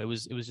fighting, it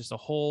was just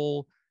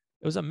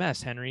it was a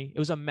mess, Henry. It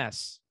was a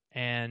mess.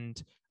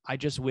 And I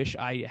just wish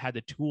I had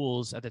the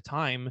tools at the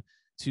time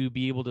to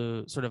be able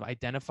to sort of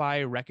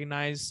identify,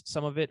 recognize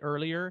some of it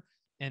earlier,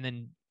 and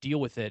then deal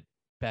with it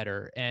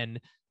better. And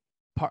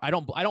I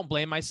don't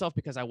blame myself,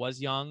 because I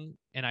was young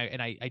and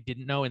I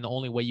didn't know. And the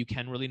only way you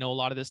can really know a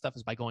lot of this stuff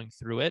is by going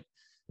through it.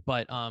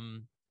 But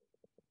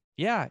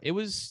yeah, it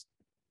was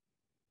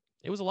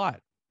a lot.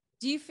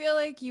 Do you feel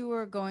like you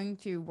were going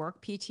through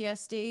work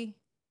PTSD?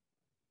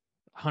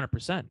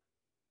 100%.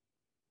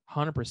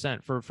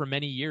 100% for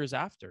many years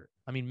after.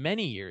 I mean,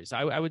 many years.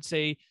 I would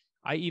say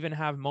I even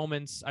have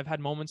moments. I've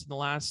had moments in the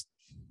last,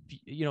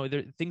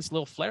 there things,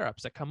 little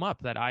flare-ups that come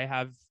up that I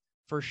have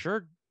for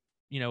sure,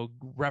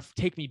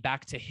 take me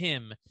back to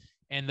him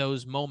and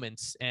those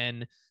moments.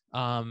 And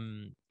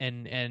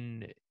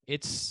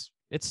it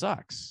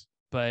sucks,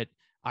 but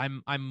I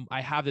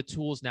have the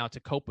tools now to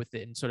cope with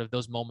it. And sort of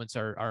those moments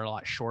are a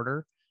lot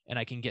shorter, and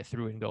I can get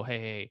through it and go,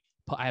 hey,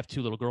 I have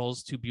 2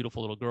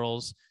 beautiful little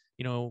girls.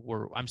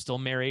 I'm still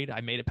married.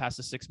 I made it past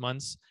the 6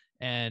 months,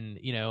 and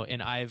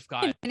I've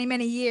got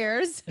many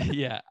years.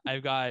 Yeah.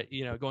 I've got,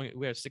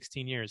 we have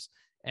 16 years,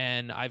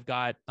 and I've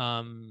got,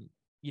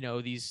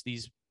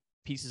 these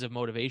pieces of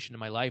motivation in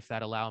my life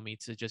that allow me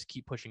to just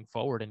keep pushing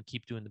forward and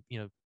keep doing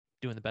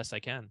the best I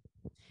can.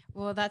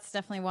 Well, that's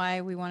definitely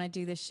why we want to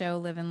do this show,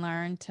 Live and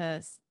Learn,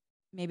 to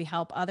maybe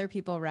help other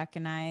people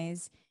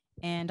recognize,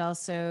 and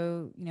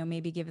also,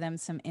 maybe give them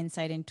some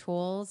insight and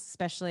tools,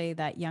 especially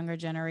that younger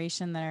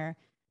generation that are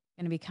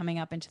going to be coming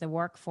up into the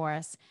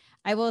workforce.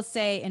 I will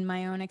say, in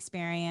my own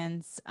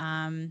experience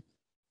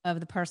of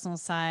the personal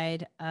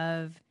side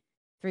of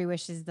 3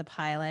 Wishes, the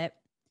pilot,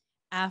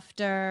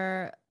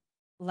 after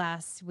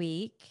last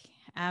week,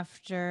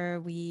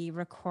 after we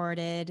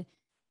recorded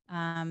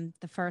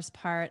the first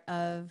part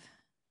of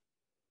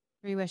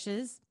 3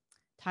 Wishes,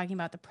 talking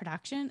about the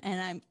production, and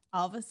I'm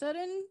all of a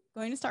sudden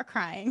going to start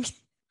crying.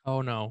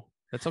 Oh no,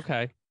 that's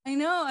okay. I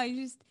know.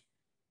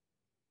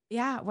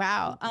 Yeah.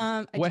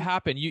 Wow. What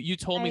happened? You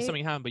told me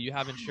something happened, but you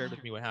haven't shared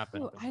with me what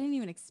happened. I didn't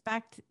even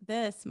expect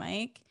this,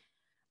 Mike.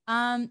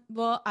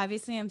 Well,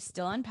 obviously I'm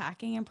still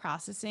unpacking and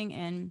processing,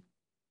 and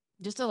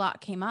just a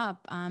lot came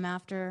up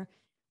after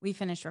we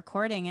finished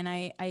recording. And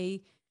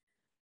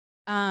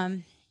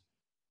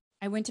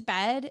I went to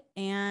bed,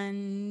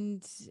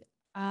 and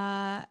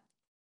as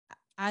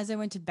I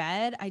went to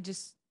bed, I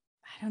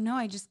don't know,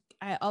 I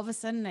all of a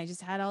sudden I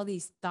just had all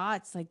these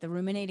thoughts, like the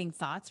ruminating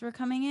thoughts were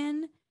coming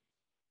in.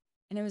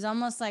 And it was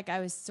almost like I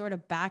was sort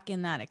of back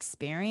in that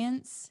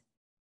experience.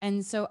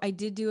 And so I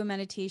did do a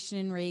meditation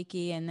in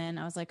Reiki. And then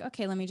I was like,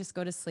 okay, let me just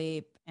go to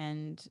sleep.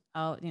 And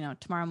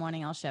tomorrow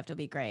morning I'll shift. It'll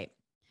be great.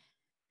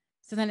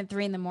 So then at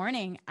 3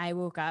 a.m, I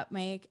woke up,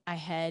 Mike. I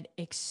had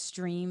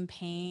extreme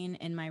pain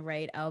in my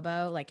right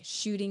elbow, like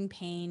shooting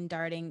pain,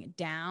 darting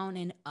down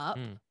and up.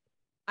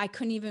 I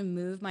couldn't even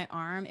move my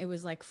arm. It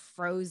was like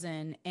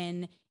frozen.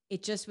 And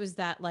it just was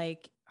that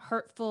like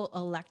hurtful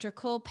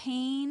electrical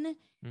pain.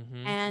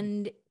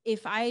 And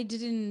if I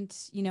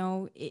didn't,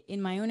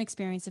 in my own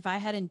experience, if I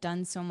hadn't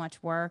done so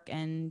much work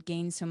and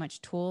gained so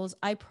much tools,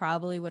 I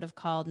probably would have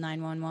called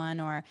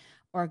 911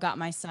 or got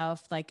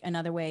myself like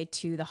another way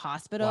to the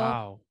hospital.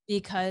 Wow.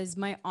 Because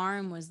my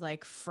arm was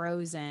like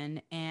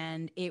frozen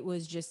and it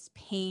was just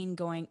pain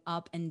going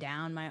up and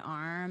down my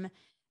arm.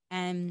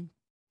 And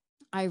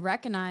I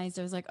recognized,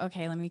 I was like,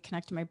 okay, let me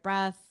connect to my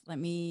breath. Let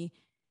me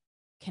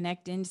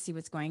connect in to see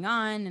what's going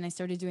on. And I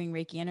started doing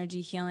Reiki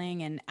energy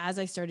healing. And as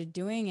I started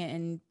doing it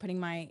and putting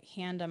my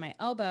hand on my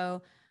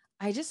elbow,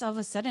 I just all of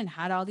a sudden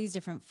had all these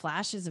different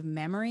flashes of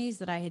memories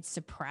that I had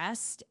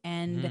suppressed.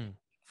 And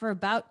for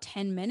about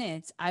 10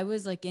 minutes, I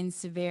was like in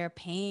severe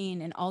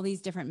pain, and all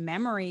these different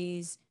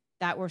memories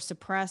that were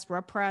suppressed,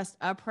 repressed,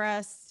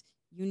 oppressed,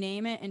 you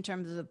name it, in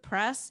terms of the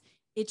press,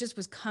 it just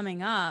was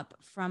coming up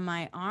from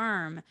my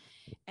arm.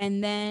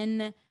 And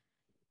then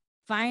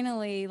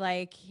finally,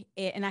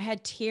 and I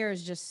had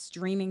tears just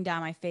streaming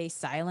down my face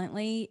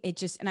silently.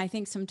 And I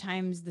think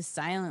sometimes the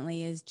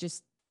silently is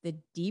just the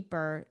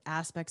deeper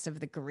aspects of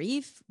the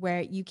grief,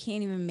 where you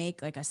can't even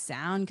make like a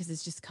sound because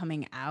it's just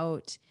coming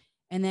out.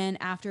 And then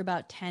after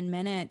about 10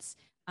 minutes,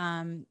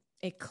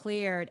 it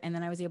cleared, and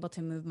then I was able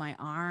to move my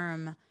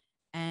arm,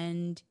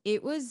 and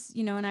it was,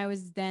 and I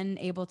was then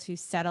able to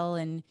settle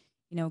and,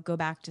 go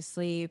back to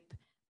sleep.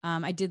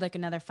 I did like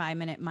another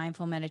 5-minute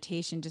mindful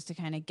meditation just to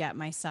kind of get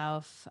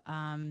myself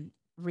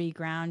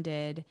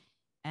regrounded.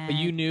 And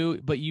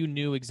But you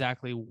knew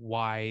exactly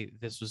why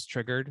this was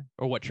triggered,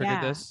 or what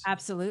triggered this.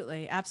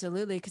 Absolutely.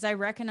 Because I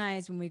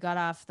recognized when we got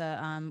off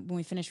when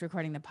we finished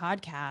recording the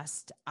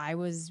podcast, I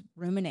was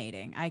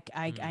ruminating.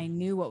 I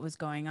knew what was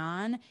going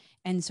on.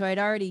 And so I'd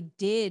already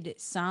did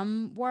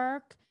some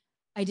work.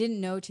 I didn't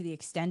know to the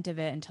extent of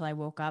it until I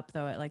woke up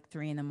though at like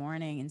 3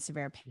 a.m. in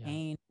severe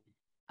pain.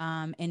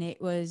 And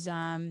it was,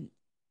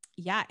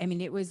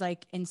 it was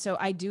like, and so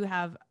I do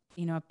have,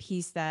 a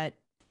piece that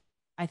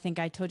I think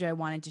I told you I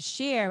wanted to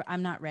share.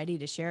 I'm not ready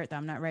to share it though.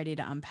 I'm not ready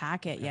to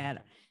unpack it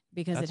yet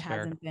because it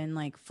hasn't been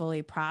like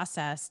fully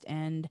processed.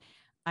 And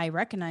I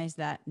recognize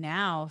that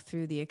now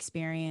through the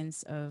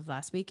experience of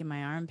last week in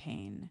my arm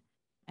pain.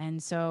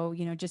 And so,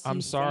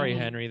 I'm sorry,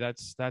 Henri.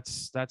 That's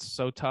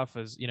so tough.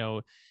 As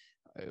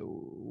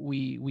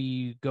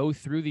we go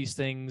through these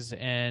things,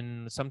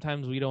 and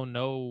sometimes we don't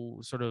know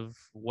sort of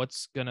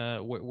what's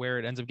gonna where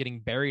it ends up getting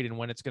buried and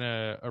when it's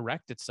gonna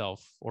erect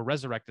itself or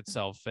resurrect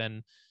itself.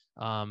 And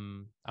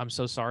I'm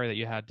so sorry that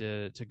you had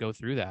to go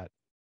through that.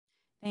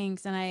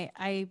 Thanks. And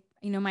I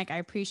Mike, I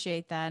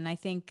appreciate that. And I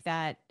think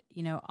that,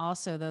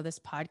 also though, this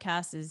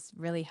podcast is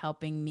really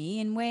helping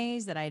me in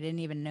ways that I didn't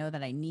even know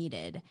that I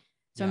needed.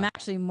 So I'm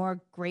actually more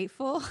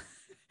grateful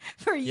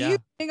for you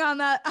being on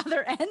that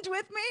other end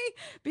with me,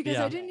 because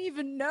I didn't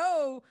even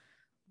know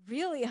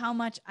really how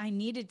much I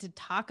needed to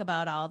talk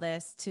about all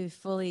this to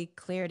fully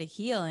clear to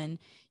heal. And,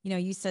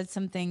 you said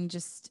something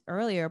just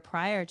earlier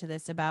prior to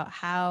this about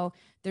how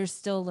there's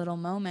still little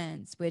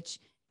moments, which,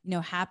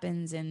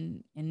 happens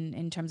in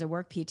terms of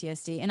work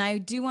PTSD. And I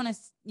do want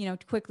to,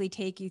 quickly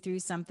take you through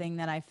something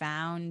that I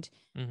found.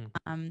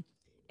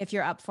 If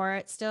you're up for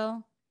it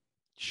still.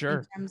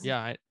 Sure.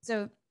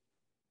 So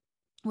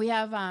we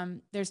have,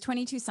 there's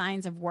 22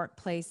 signs of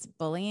workplace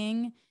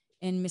bullying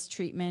and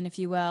mistreatment, if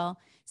you will.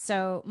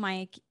 So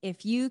Mike,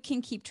 if you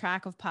can keep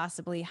track of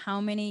possibly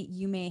how many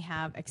you may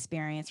have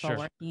experienced while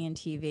working in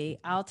TV,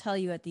 I'll tell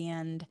you at the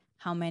end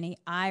how many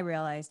I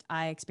realized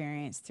I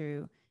experienced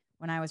through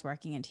when I was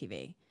working in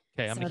TV.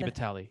 Okay, I'm gonna keep a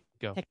tally.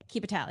 Go.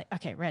 Keep a tally.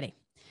 Okay, ready.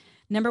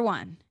 Number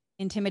 1,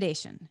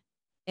 intimidation.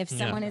 If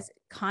someone is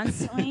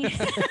constantly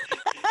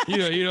you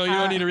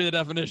don't need to read the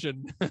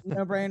definition.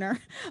 No brainer.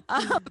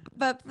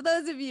 But for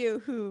those of you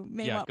who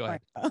may not go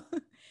ahead.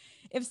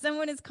 If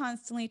someone is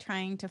constantly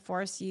trying to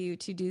force you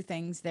to do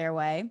things their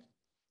way,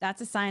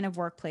 that's a sign of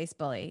workplace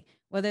bully.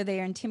 Whether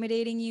they are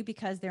intimidating you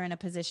because they're in a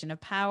position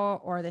of power,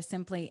 or they're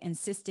simply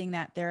insisting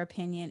that their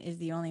opinion is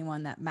the only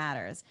one that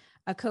matters.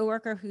 A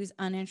coworker who's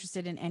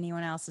uninterested in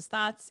anyone else's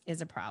thoughts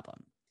is a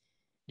problem.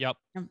 Yep.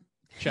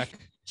 Check.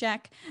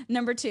 Check.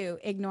 Number 2,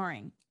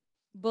 ignoring.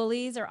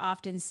 Bullies are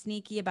often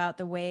sneaky about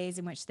the ways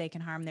in which they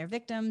can harm their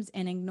victims,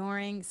 and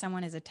ignoring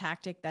someone is a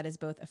tactic that is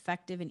both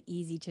effective and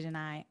easy to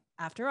deny.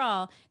 After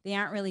all, they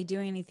aren't really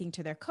doing anything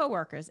to their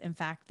coworkers. In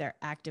fact, they're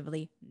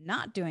actively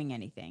not doing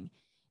anything.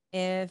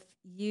 If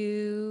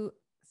you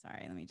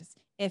sorry, let me just,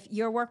 if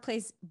your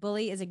workplace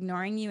bully is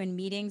ignoring you in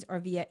meetings or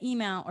via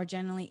email or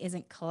generally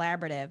isn't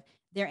collaborative,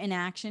 their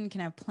inaction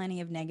can have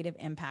plenty of negative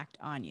impact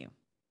on you.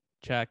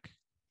 Check.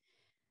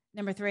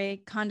 Number 3,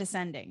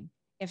 condescending.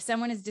 If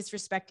someone is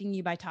disrespecting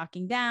you by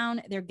talking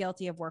down, they're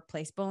guilty of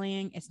workplace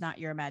bullying. It's not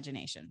your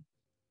imagination.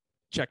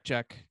 Check,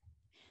 check.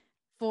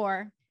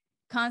 4,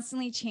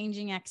 constantly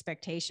changing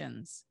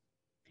expectations.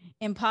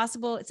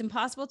 It's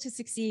impossible to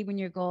succeed when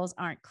your goals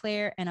aren't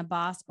clear, and a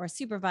boss or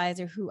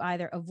supervisor who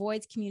either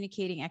avoids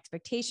communicating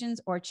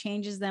expectations or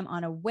changes them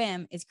on a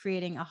whim is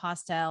creating a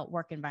hostile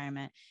work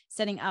environment.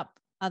 Setting up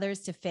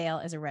others to fail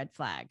is a red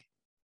flag.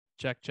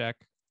 Check, check.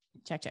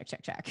 Check, check,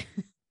 check, check.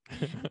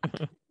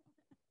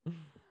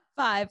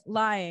 5,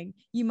 lying.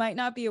 You might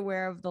not be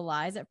aware of the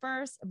lies at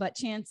first, but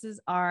chances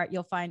are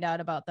you'll find out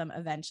about them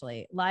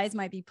eventually. Lies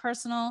might be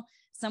personal,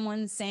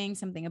 someone's saying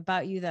something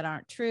about you that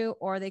aren't true,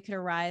 or they could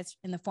arise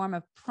in the form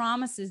of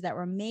promises that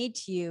were made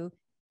to you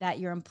that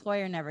your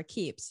employer never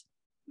keeps.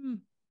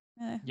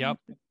 Yep.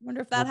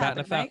 Wonder if that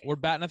happened, Mike. We're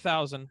batting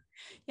 1,000.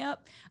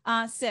 Yep.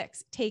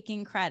 6,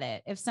 taking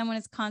credit. If someone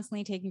is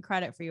constantly taking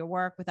credit for your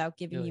work without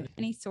giving you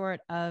any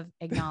sort of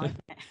acknowledgement.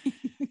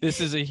 That's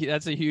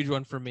a huge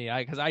one for me.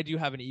 Because I do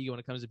have an ego when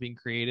it comes to being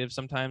creative.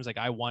 Sometimes like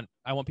I want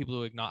people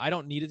to acknowledge. I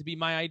don't need it to be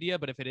my idea,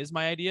 but if it is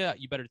my idea,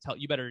 you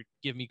better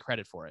give me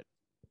credit for it.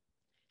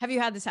 Have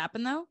you had this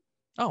happen though?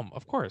 Oh,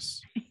 of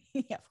course.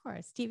 Yeah, of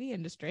course. TV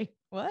industry.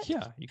 What?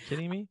 Yeah. You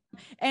kidding me?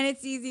 And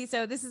it's easy.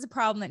 So this is a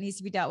problem that needs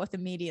to be dealt with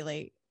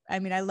immediately. I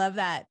mean, I love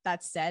that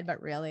that's said,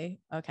 but really,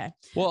 okay.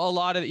 Well,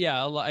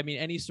 I mean,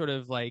 any sort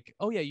of like,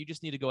 oh yeah, you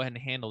just need to go ahead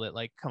and handle it.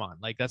 Like, come on,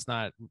 like that's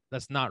not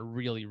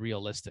really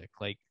realistic.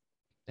 Like,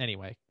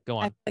 anyway, go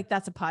on. I feel like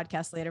that's a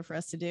podcast later for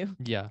us to do.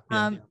 Yeah.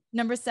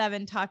 Number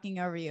 7, talking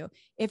over you.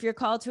 If you're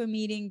called to a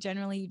meeting,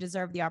 generally you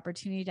deserve the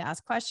opportunity to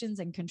ask questions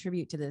and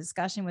contribute to the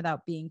discussion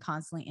without being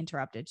constantly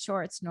interrupted.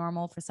 Sure, it's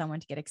normal for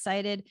someone to get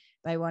excited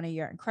by one of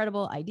your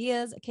incredible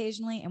ideas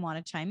occasionally and want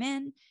to chime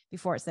in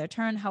before it's their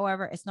turn.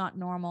 However, it's not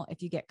normal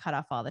if you get cut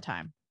off all the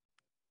time.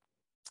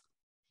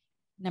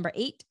 Number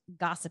 8,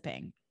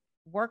 gossiping.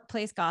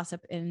 Workplace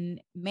gossip in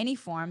many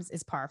forms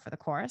is par for the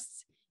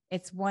course.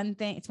 It's one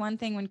thing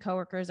when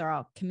coworkers are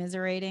all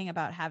commiserating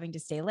about having to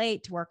stay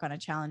late to work on a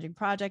challenging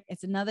project.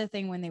 It's another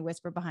thing when they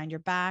whisper behind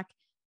your back,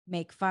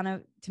 make fun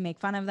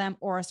of them,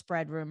 or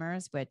spread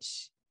rumors,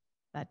 which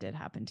that did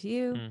happen to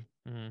you.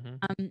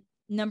 Mm-hmm.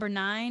 Number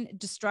 9,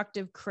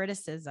 destructive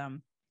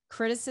criticism.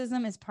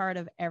 Criticism is part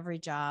of every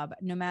job.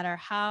 No matter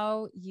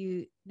how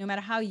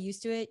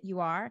used to it you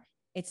are,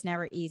 it's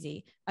never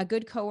easy. A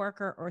good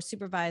coworker or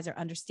supervisor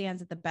understands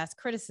that the best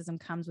criticism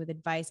comes with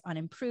advice on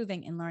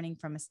improving and learning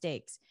from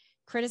mistakes.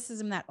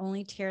 Criticism that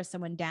only tears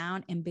someone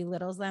down and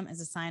belittles them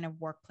is a sign of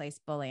workplace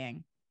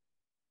bullying.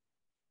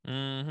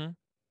 Mm-hmm.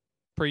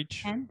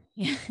 Preach. 10,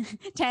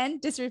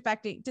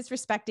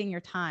 disrespecting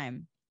your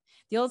time.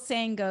 The old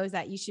saying goes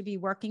that you should be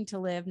working to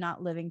live,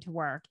 not living to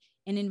work.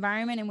 An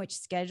environment in which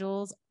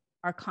schedules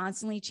are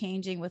constantly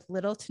changing with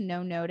little to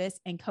no notice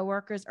and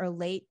coworkers are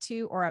late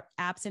to or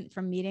absent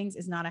from meetings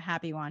is not a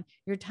happy one.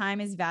 Your time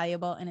is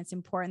valuable and it's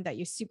important that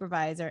your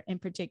supervisor in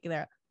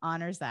particular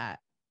honors that.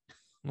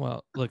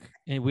 Well, look,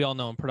 we all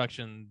know in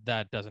production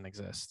that doesn't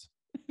exist.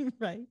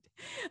 Right.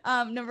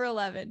 Number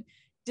 11,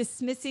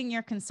 dismissing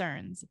your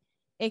concerns.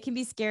 It can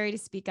be scary to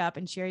speak up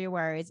and share your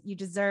worries. You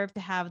deserve to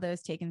have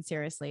those taken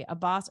seriously. A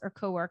boss or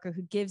coworker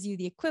who gives you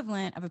the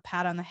equivalent of a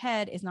pat on the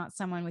head is not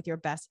someone with your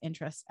best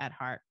interests at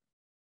heart.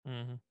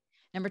 Mm-hmm.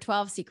 Number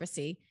 12,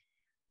 secrecy.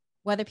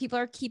 Whether people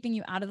are keeping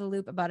you out of the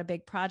loop about a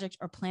big project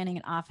or planning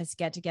an office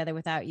get together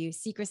without you,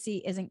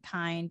 secrecy isn't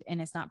kind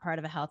and it's not part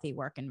of a healthy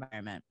work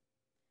environment.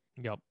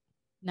 Yep.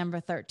 Number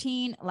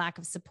 13, lack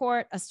of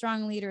support. A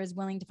strong leader is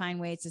willing to find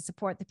ways to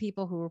support the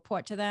people who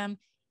report to them.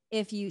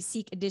 If you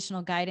seek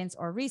additional guidance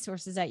or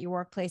resources at your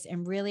workplace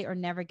and really or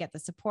never get the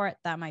support,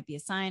 that might be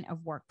a sign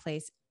of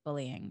workplace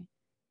bullying.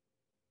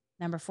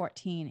 Number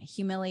 14,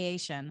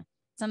 humiliation.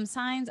 Some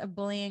signs of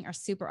bullying are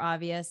super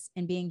obvious,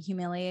 and being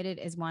humiliated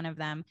is one of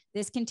them.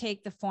 This can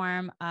take the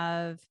form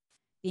of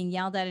being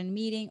yelled at in a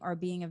meeting or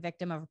being a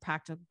victim of a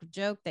practical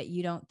joke that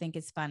you don't think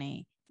is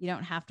funny. You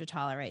don't have to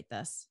tolerate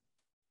this.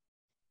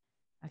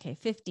 Okay,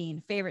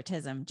 15,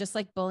 favoritism. Just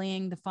like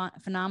bullying, the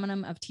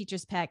phenomenon of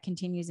teacher's pet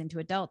continues into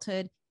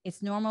adulthood.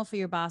 It's normal for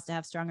your boss to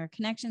have stronger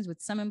connections with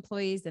some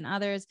employees than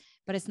others,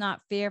 but it's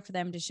not fair for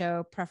them to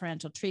show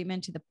preferential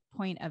treatment to the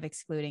point of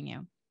excluding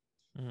you.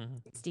 Mm-hmm.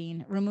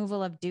 16,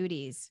 removal of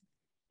duties.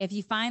 If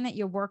you find that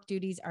your work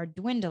duties are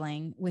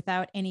dwindling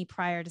without any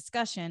prior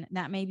discussion,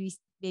 that may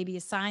be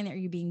a sign that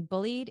you're being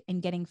bullied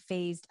and getting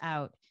phased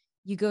out.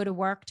 You go to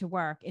work,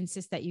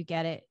 insist that you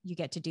get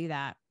to do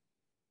that.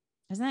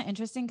 Isn't that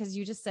interesting? Because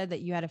you just said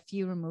that you had a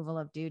few removal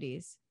of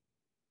duties.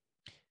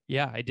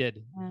 Yeah, I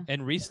did. Yeah.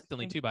 And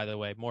recently too, by the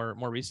way,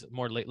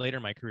 later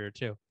in my career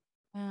too.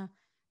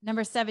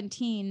 Number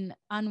 17,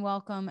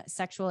 unwelcome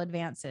sexual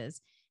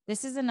advances.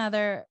 This is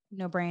another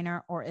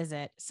no-brainer, or is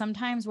it?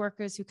 Sometimes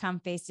workers who come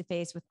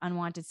face-to-face with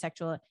unwanted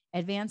sexual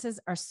advances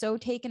are so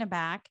taken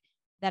aback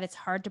that it's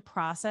hard to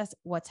process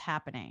what's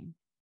happening.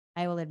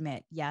 I will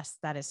admit, yes,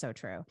 that is so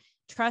true.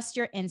 Trust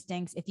your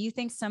instincts. If you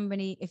think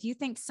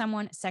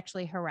someone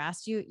sexually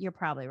harassed you, you're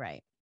probably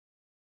right.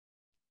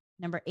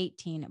 Number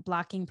 18,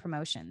 blocking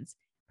promotions.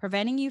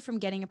 Preventing you from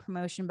getting a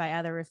promotion by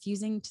either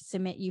refusing to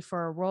submit you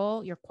for a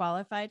role you're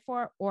qualified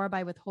for or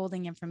by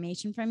withholding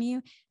information from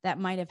you that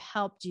might have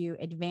helped you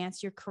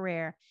advance your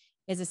career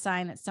is a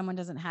sign that someone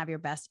doesn't have your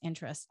best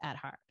interests at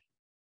heart.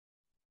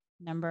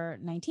 Number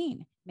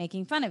 19,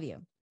 making fun of you.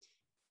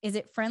 Is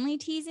it friendly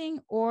teasing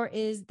or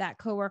is that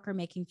coworker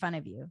making fun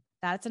of you?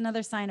 That's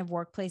another sign of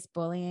workplace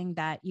bullying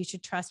that you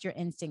should trust your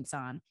instincts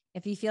on.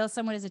 If you feel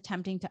someone is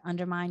attempting to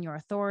undermine your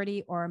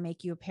authority or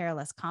make you appear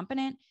less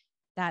competent,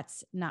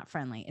 that's not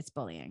friendly. It's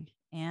bullying.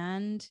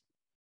 And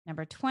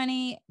number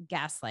 20,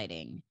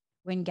 gaslighting.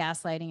 When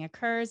gaslighting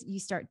occurs, you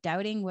start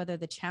doubting whether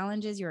the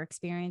challenges you're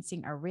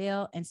experiencing are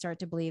real and start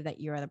to believe that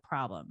you're the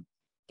problem.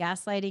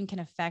 Gaslighting can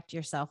affect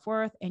your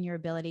self-worth and your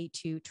ability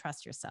to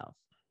trust yourself.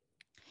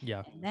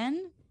 Yeah. And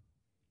then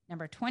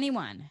number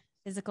 21,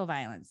 physical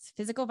violence.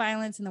 Physical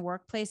violence in the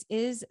workplace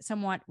is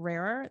somewhat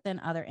rarer than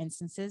other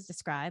instances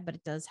described, but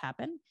it does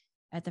happen.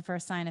 At the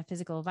first sign of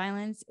physical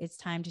violence, it's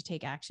time to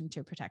take action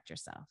to protect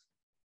yourself.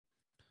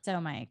 So,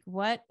 Mike,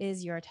 what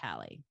is your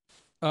tally?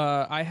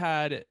 I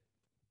had,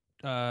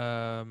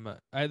 there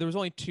was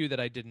only 2 that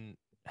I didn't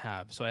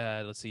have. So I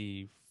had, let's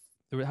see,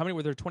 how many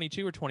were there?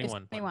 22 or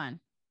 21?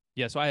 21.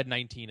 Yeah, so I had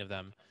 19 of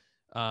them.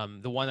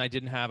 The one I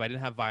didn't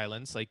have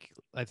violence. Like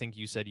I think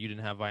you said you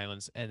didn't have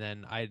violence, and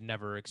then I had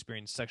never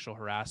experienced sexual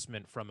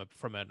harassment from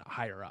a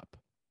higher up,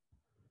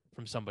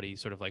 from somebody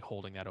sort of like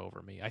holding that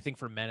over me. I think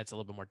for men it's a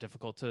little bit more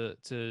difficult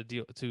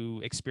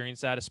to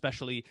experience that,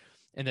 especially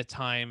in the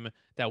time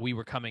that we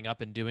were coming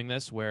up and doing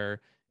this, where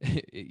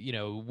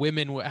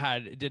women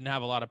didn't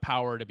have a lot of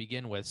power to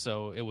begin with,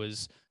 so it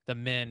was the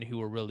men who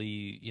were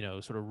really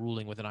sort of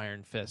ruling with an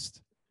iron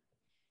fist.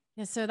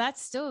 Yeah, so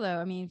that's still though,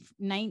 I mean,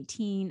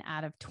 19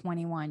 out of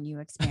 21 you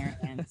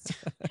experienced.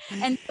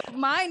 And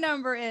my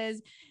number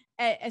is,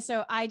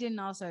 so I didn't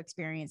also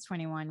experience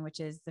 21, which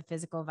is the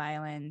physical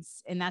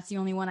violence. And that's the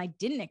only one I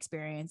didn't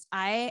experience.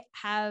 I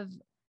have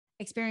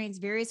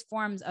experienced various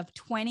forms of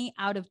 20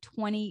 out of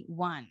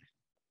 21.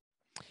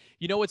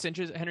 You know what's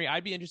interesting, Henry?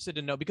 I'd be interested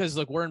to know, because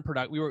look, we're in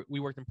we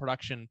worked in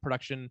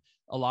production.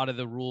 A lot of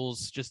the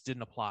rules just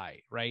didn't apply,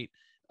 right?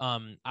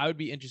 I would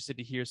be interested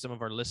to hear some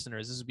of our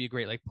listeners. This would be a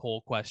great like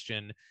poll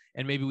question,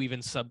 and maybe we even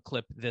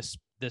subclip this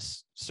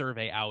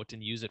survey out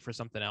and use it for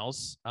something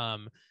else.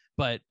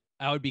 But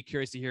I would be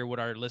curious to hear what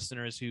our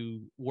listeners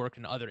who work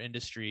in other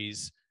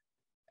industries,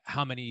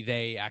 how many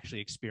they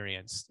actually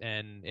experienced,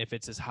 and if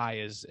it's as high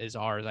as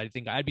ours. I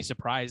think I'd be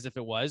surprised if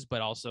it was, but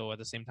also at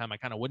the same time I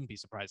kind of wouldn't be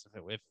surprised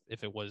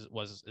if it was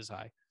as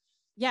high.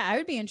 Yeah, I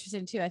would be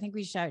interested too. I think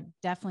we should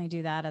definitely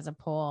do that as a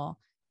poll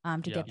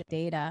to get the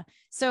data.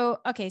 So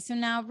okay, so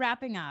now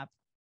wrapping up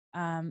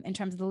in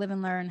terms of the live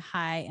and learn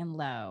high and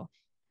low,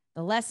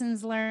 the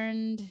lessons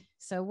learned.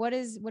 So what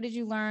did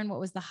you learn? What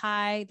was the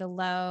high, the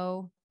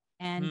low,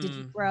 and did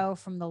you grow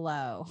from the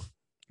low?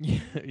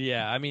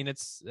 Yeah, I mean,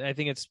 I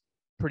think it's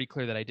pretty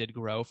clear that I did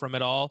grow from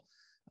it all.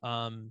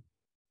 I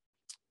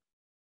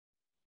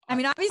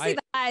mean, obviously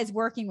the high is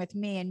working with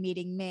me and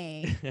meeting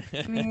me.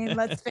 I mean,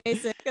 let's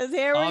face it, because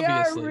here we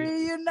are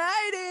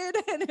reunited.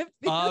 And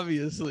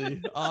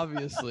obviously.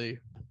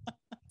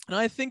 And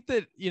I think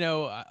that,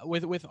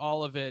 with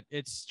all of it,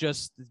 it's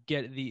just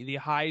the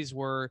highs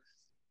were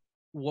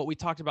what we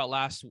talked about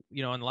last,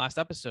 in the last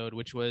episode,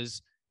 which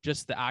was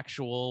just the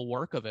actual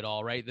work of it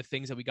all, right? The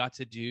things that we got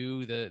to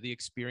do, the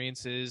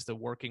experiences, the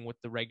working with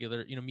the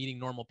regular, meeting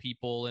normal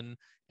people and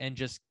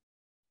just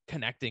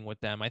connecting with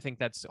them. I think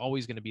that's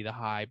always going to be the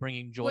high,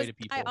 bringing joy to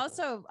people.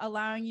 Also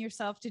allowing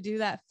yourself to do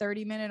that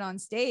 30-minute on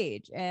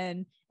stage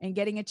and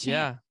getting a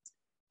chance.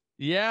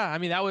 Yeah. I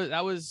mean, that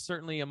was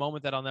certainly a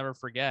moment that I'll never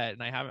forget.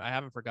 And I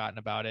haven't forgotten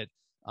about it.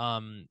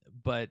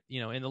 But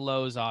in the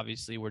lows,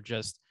 obviously, were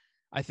just,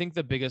 I think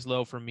the biggest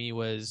low for me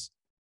was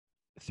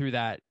through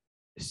that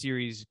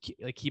series,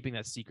 like keeping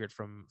that secret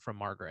from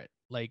Margaret,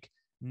 like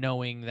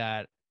knowing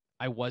that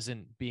I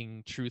wasn't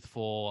being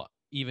truthful,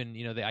 even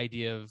the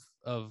idea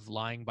of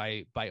lying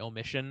by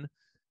omission.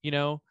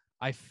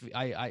 I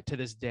to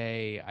this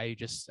day, I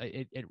just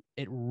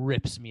it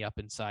rips me up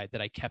inside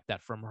that I kept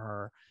that from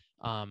her.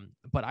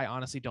 But I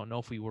honestly don't know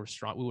if we would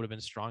have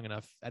been strong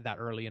enough at that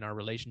early in our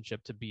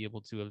relationship to be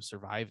able to have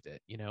survived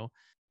it.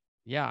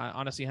 Yeah,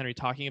 honestly, Henry,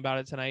 talking about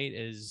it tonight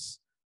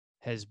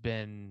has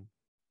been.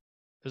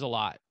 There's a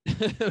lot.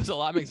 There's a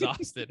lot. I'm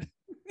exhausted.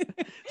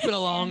 It's been a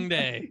long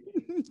day.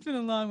 It's been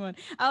a long one.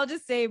 I'll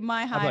just say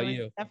my high. How about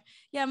you?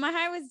 My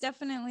high was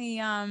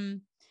definitely. I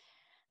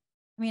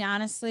mean,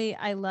 honestly,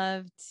 I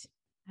loved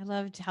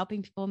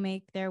helping people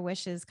make their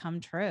wishes come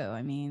true.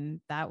 I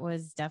mean, that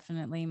was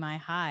definitely my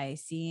high.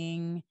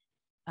 Seeing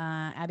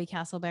Abby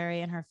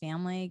Castleberry and her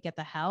family get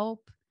the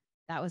help,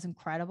 that was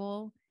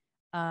incredible.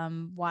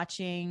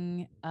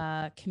 Watching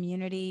a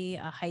community,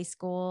 a high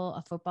school,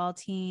 a football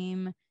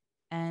team,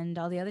 and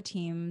all the other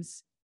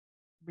teams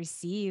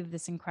receive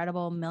this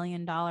incredible $1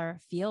 million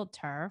field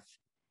turf.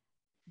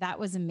 that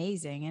was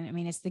amazing. And I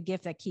mean, it's the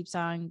gift that keeps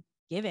on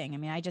giving. I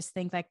mean, I just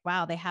think like,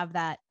 wow, they have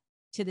that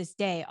to this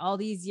day, all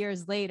these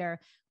years later,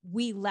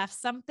 we left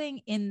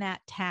something in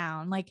that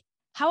town. Like,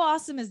 how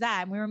awesome is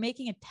that? And we were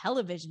making a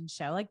television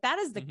show. Like, that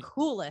is the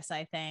coolest,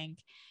 I think.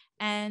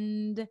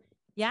 And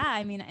yeah,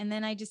 I mean, and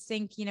then I just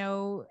think, you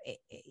know,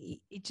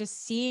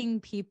 just seeing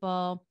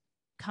people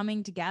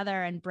coming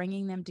together and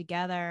bringing them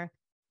together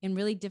in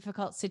really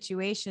difficult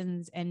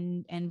situations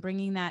and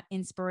bringing that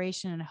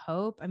inspiration and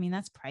hope. I mean,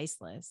 that's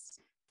priceless.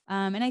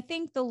 And I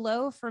think the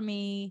low for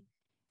me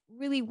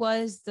really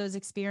was those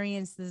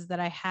experiences that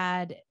I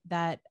had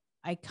that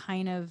I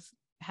kind of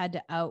had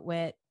to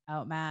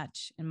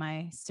outmatch in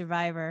my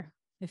survivor,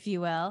 if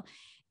you will.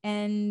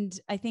 And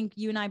I think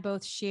you and I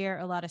both share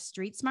a lot of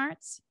street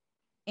smarts.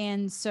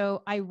 And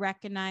so I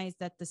recognized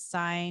that the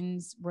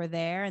signs were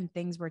there and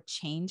things were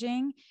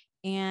changing.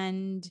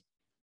 And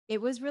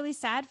it was really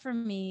sad for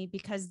me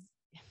because,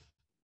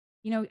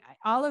 you know,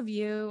 all of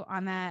you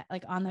on that,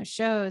 like on those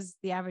shows,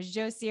 the Average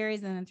Joe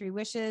series and then Three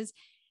Wishes,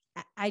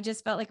 I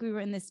just felt like we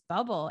were in this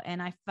bubble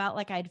and I felt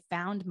like I'd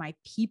found my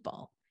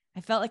people.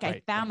 I felt like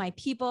I found my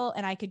people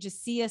and I could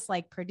just see us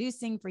like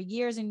producing for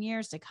years and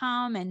years to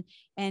come and,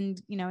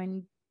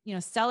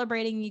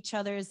 celebrating each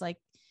other's like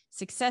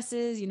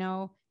successes, you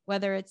know,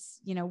 whether it's,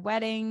 you know,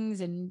 weddings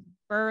and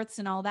births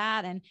and all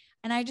that. And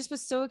I just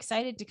was so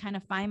excited to kind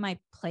of find my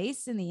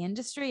place in the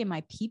industry and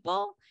my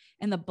people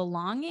and the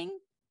belonging.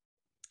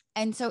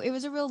 And so it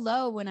was a real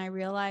low when I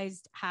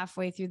realized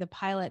halfway through the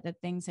pilot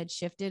that things had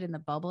shifted and the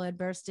bubble had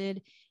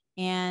bursted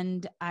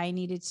and I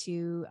need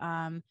to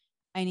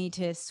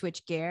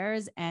switch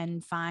gears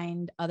and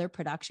find other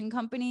production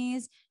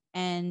companies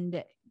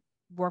and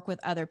work with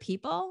other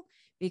people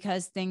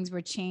because things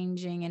were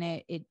changing and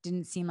it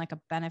didn't seem like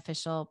a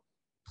beneficial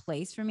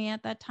place for me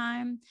at that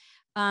time.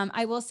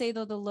 I will say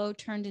though, the low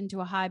turned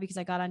into a high because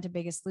I got onto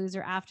Biggest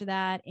Loser after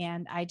that.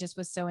 And I just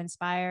was so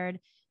inspired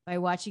by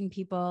watching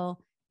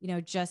people, you know,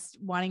 just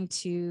wanting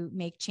to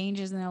make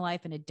changes in their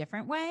life in a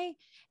different way.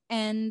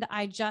 And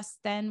I just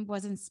then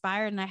was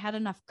inspired and I had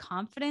enough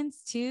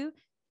confidence too.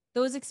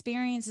 Those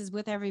experiences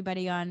with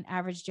everybody on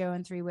Average Joe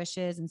and Three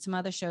Wishes and some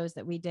other shows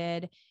that we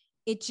did,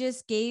 it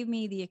just gave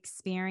me the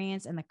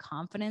experience and the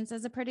confidence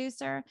as a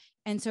producer.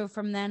 And so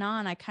from then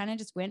on, I kind of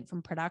just went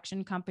from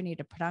production company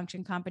to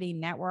production company,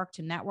 network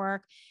to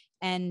network.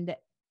 And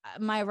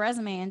my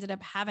resume ended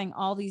up having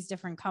all these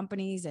different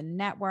companies and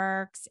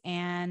networks.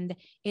 And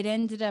it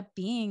ended up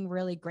being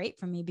really great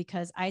for me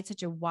because I had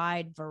such a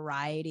wide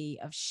variety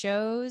of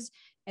shows,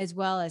 as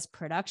well as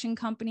production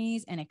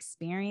companies and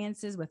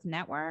experiences with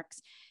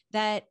networks,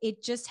 that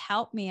it just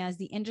helped me as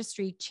the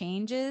industry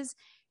changes.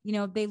 You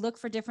know, they look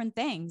for different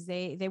things.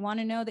 They want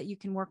to know that you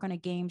can work on a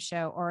game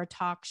show or a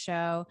talk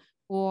show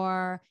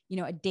or, you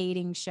know, a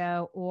dating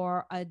show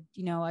or a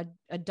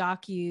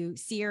docu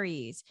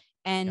series.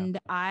 And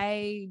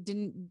I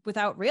didn't,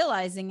 without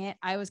realizing it,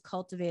 I was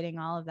cultivating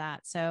all of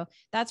that. So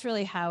that's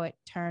really how it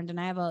turned. And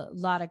I have a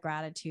lot of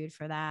gratitude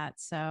for that.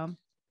 So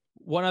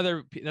one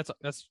other,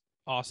 that's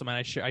awesome. And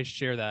I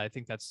share that. I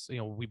think that's, you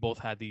know, we both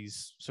had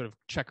these sort of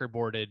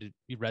checkerboarded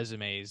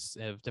resumes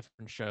of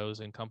different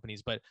shows and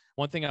companies. But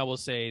one thing I will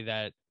say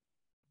that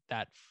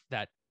a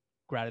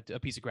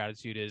piece of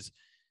gratitude is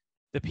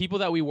the people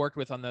that we worked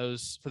with on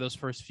those for those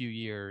first few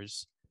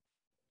years.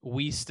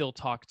 We still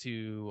talk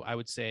to, I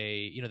would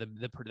say, you know,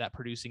 that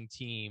producing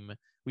team,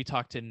 we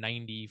talk to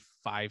 95%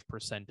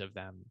 of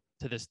them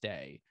to this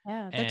day.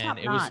 Yeah, they're and top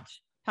it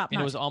notch. was and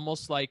it was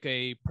almost like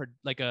a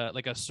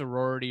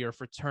sorority or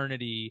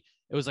fraternity.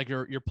 It was like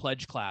your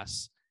pledge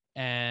class.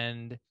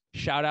 And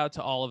shout out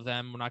to all of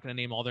them. We're not going to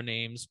name all their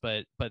names,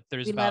 but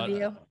there's about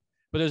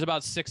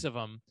 6 of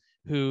them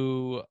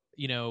who,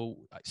 you know,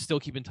 still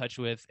keep in touch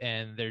with,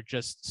 and they're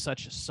just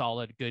such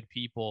solid, good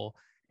people.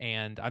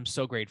 And I'm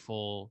so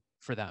grateful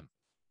for them.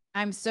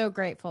 I'm so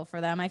grateful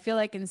for them. I feel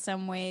like in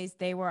some ways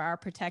they were our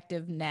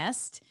protective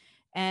nest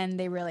and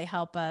they really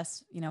help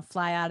us, you know,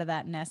 fly out of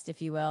that nest,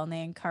 if you will. And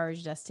they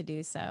encouraged us to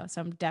do so. So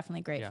I'm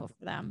definitely grateful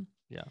for them.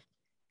 Yeah.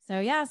 So,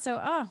 yeah. So,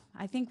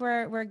 I think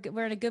we're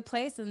in a good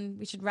place and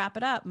we should wrap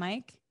it up,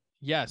 Mike.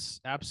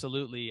 Yes,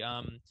 absolutely.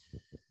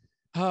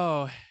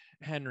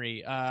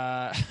 Henri,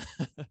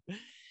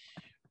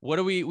 what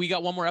do we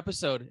got one more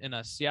episode in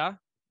us? Yeah.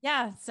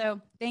 Yeah.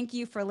 So thank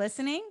you for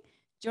listening.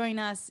 Join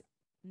us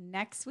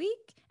next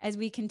week as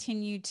we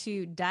continue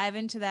to dive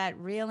into that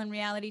real and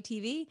reality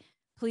TV.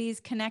 Please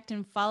connect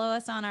and follow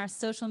us on our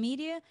social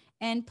media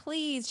and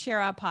please share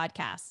our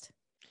podcast.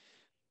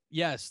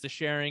 Yes, the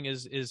sharing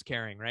is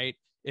caring, right?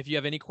 If you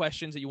have any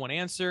questions that you want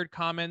answered,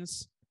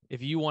 comments,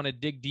 if you want to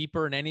dig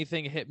deeper in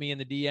anything, hit me in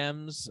the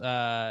DMs.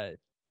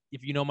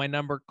 If you know my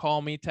number,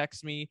 call me,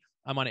 text me.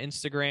 I'm on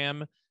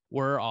Instagram.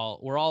 We're all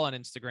on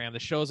Instagram. The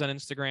show's on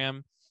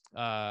Instagram.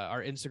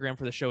 Our Instagram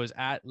for the show is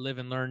at Live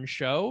and Learn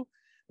Show.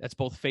 That's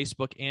both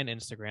Facebook and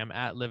Instagram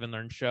at Live and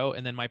Learn Show.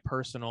 And then my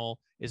personal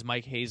is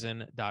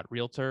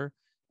mikehazen.realtor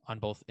on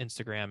both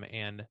Instagram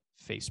and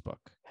Facebook.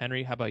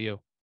 Henri, how about you?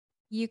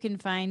 You can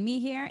find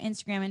me here,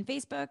 Instagram and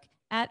Facebook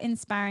at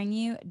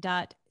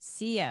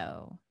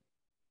inspiringyou.co.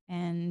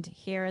 And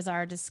here is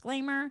our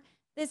disclaimer.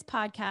 This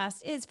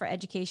podcast is for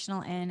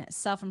educational and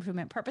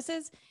self-improvement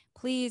purposes.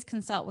 Please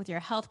consult with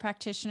your health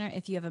practitioner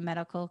if you have a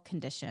medical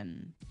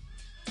condition.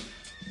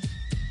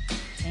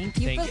 Thank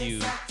you. Thank you.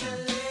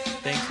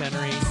 Thanks,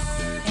 Henri.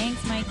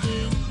 Thanks,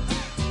 Mikey.